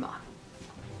happened to your mom.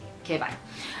 Okay, bye.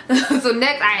 So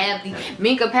next I have the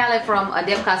Mented palette from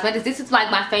Mented Cosmetics. This is like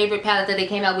my favorite palette that they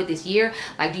came out with this year.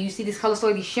 Like, do you see this color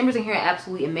story? These shimmers in here are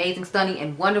absolutely amazing, stunning,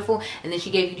 and wonderful. And then she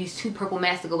gave you these 2 purple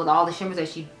masks to go with all the shimmers that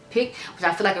she picked, which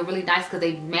I feel like are really nice because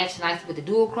they match nicely with the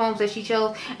dual chromes that she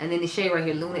chose. And then the shade right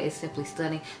here, Luna, is simply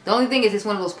stunning. The only thing is it's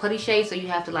one of those putty shades, so you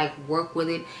have to like work with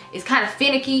it. It's kind of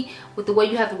finicky with the way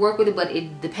you have to work with it, but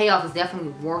the payoff is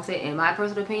definitely worth it in my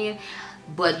personal opinion.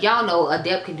 But y'all know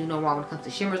Adept can do no wrong when it comes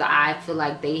to shimmers. I feel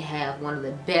like they have one of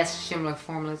the best shimmer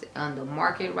formulas on the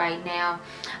market right now.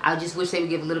 I just wish they would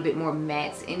give a little bit more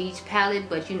mattes in each palette.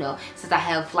 But you know, since I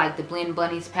have like the Blend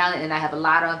Bunnies palette, and I have a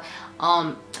lot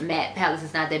of matte palettes,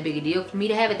 it's not that big a deal for me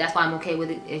to have it. That's why I'm okay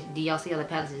with it. Do y'all see how the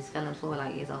palettes just fell on the floor?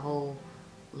 Like it's a whole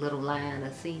little line.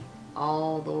 Let's see.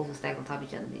 All those are stacked on top of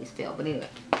each other. They just fell. But anyway,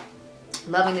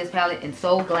 loving this palette, and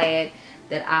so glad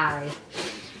that I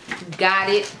got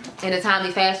it in a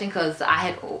timely fashion, because I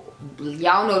had,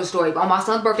 y'all know the story, but on my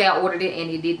son's birthday I ordered it and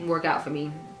it didn't work out for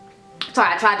me.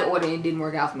 Sorry, I tried to order it and it didn't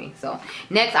work out for me. So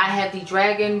next I have the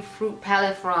Dragon Fruit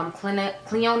palette from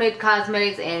Mented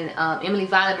Cosmetics and Emily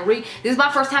Violet Marie. This is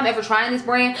my first time ever trying this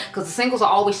brand, because the singles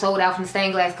are always sold out from the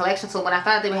Stained Glass collection. So when I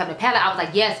found out they were having a palette, I was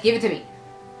like, yes, give it to me.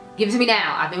 Give it to me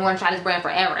now. I've been wanting to try this brand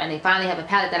forever, and they finally have a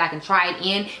palette that I can try it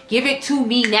in. Give it to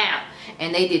me now.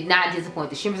 and they did not disappoint.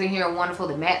 The shimmers in here are wonderful.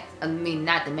 The matte, I mean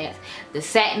not the mattes, the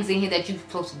satins in here that you're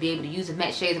supposed to be able to use, the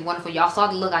matte shades are wonderful. Y'all saw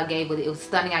the look I gave, but it was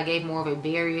stunning. I gave more of a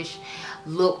berryish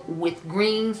look with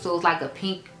green, so it's like a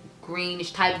pink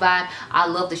greenish type vibe. I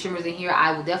love the shimmers in here.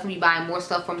 I will definitely be buying more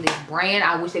stuff from this brand.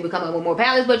 I wish they would come up with more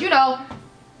palettes, but you know,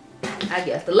 I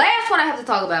guess. The last one I have to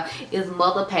talk about is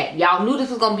Mother Pat. Y'all knew this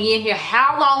was going to be in here.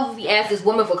 How long have we asked this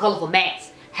woman for colorful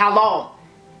mattes? How long?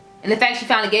 And the fact she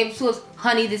finally gave it to us,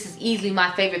 honey, this is easily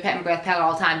my favorite Pat McGrath palette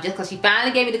all time. Just because she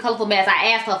finally gave me the colorful mattes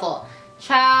I asked her for.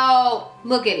 Child,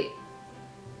 look at it.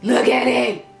 Look at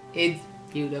it. It's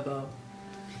beautiful.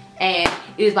 And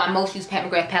it is my most used Pat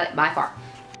McGrath palette by far.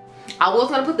 I was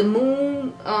going to put the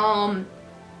Moon,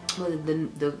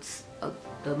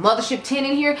 the Mothership 10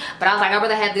 in here, but I was like, I'd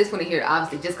rather have this one in here,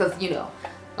 obviously, just because, you know,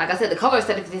 like I said, the color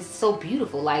aesthetic is so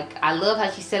beautiful. Like, I love how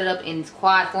she set it up in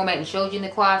quad format and showed you in the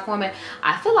quad format.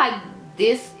 I feel like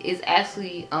this is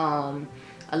actually a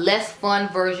less fun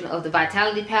version of the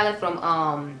Vitality palette from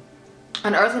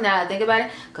Unearthly, now that I think about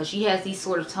it, because she has these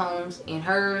sort of tones in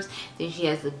hers, then she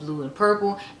has the blue and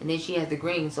purple, and then she has the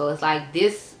green. So it's like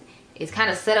this is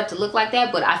kind of set up to look like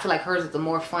that, but I feel like hers is the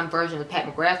more fun version of the Pat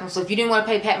McGrath one. So if you didn't want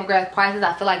to pay Pat McGrath prices,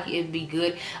 I feel like it'd be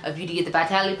good of you to get the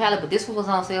Vitality palette. But this one was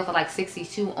on sale for like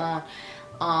 $62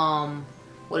 on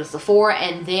what is Sephora,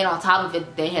 and then on top of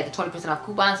it they had the 20% off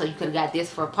coupon, so you could have got this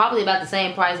for probably about the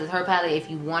same price as her palette if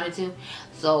you wanted to.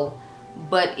 So,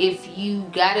 but if you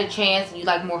got a chance and you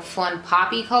like more fun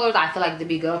poppy colors, I feel like it'd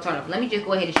be a good alternative. Let me just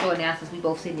go ahead and show it now since we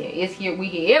both sitting there. It's here,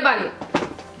 we get everybody.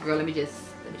 Girl, let me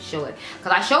show it,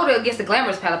 because I showed it against the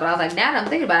Glamorous palette, but I was like, now that I'm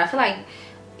thinking about it, I feel like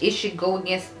it should go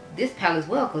against this palette as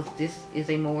well, because this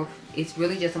is a more, it's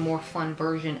really just a more fun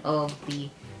version of the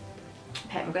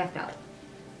Pat McGrath palette.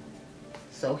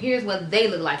 So here's what they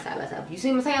look like side by side. You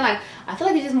see what I'm saying? Like, I feel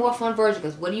like it's just more fun version,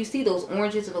 because what do you see? Those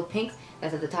oranges and those pinks,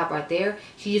 that's at the top right there.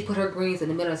 She just put her greens in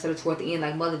the middle instead of toward the end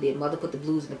like Mother did. Mother put the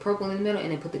blues and the purple in the middle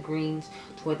and then put the greens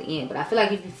toward the end. But I feel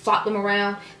like if you flop them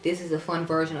around, this is a fun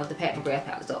version of the Pat McGrath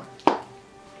palette. So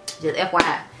just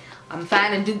FYI, I'm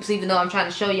finding dupes even though I'm trying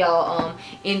to show y'all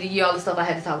in the year all the stuff I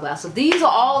had to talk about. So these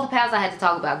are all the palettes I had to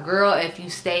talk about. Girl, if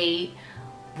you stayed,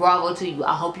 bravo to you.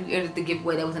 I hope you entered the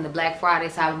giveaway that was in the Black Friday,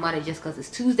 Cyber Monday, just because it's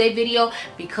Tuesday video,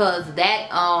 because that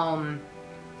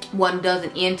one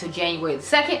doesn't end till January the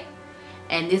 2nd,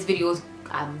 and this video is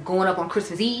going up on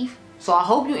Christmas Eve. So I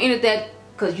hope you entered that,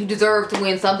 because you deserve to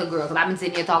win something, girl, because I've been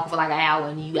sitting here talking for like an hour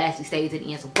and you actually stayed to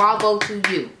the end. So bravo to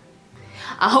you.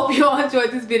 I hope you all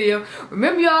enjoyed this video.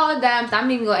 Remember, y'all, dimes, I'm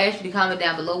even going to ask you to comment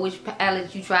down below which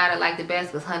palette you tried to like the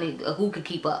best, because honey, who could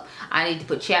keep up? I need to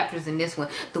put chapters in this one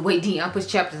the way Dion puts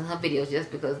chapters in her videos,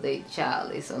 just because they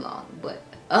so long. But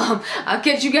I'll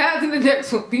catch you guys in the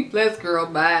next one. Be blessed, girl.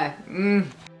 Bye.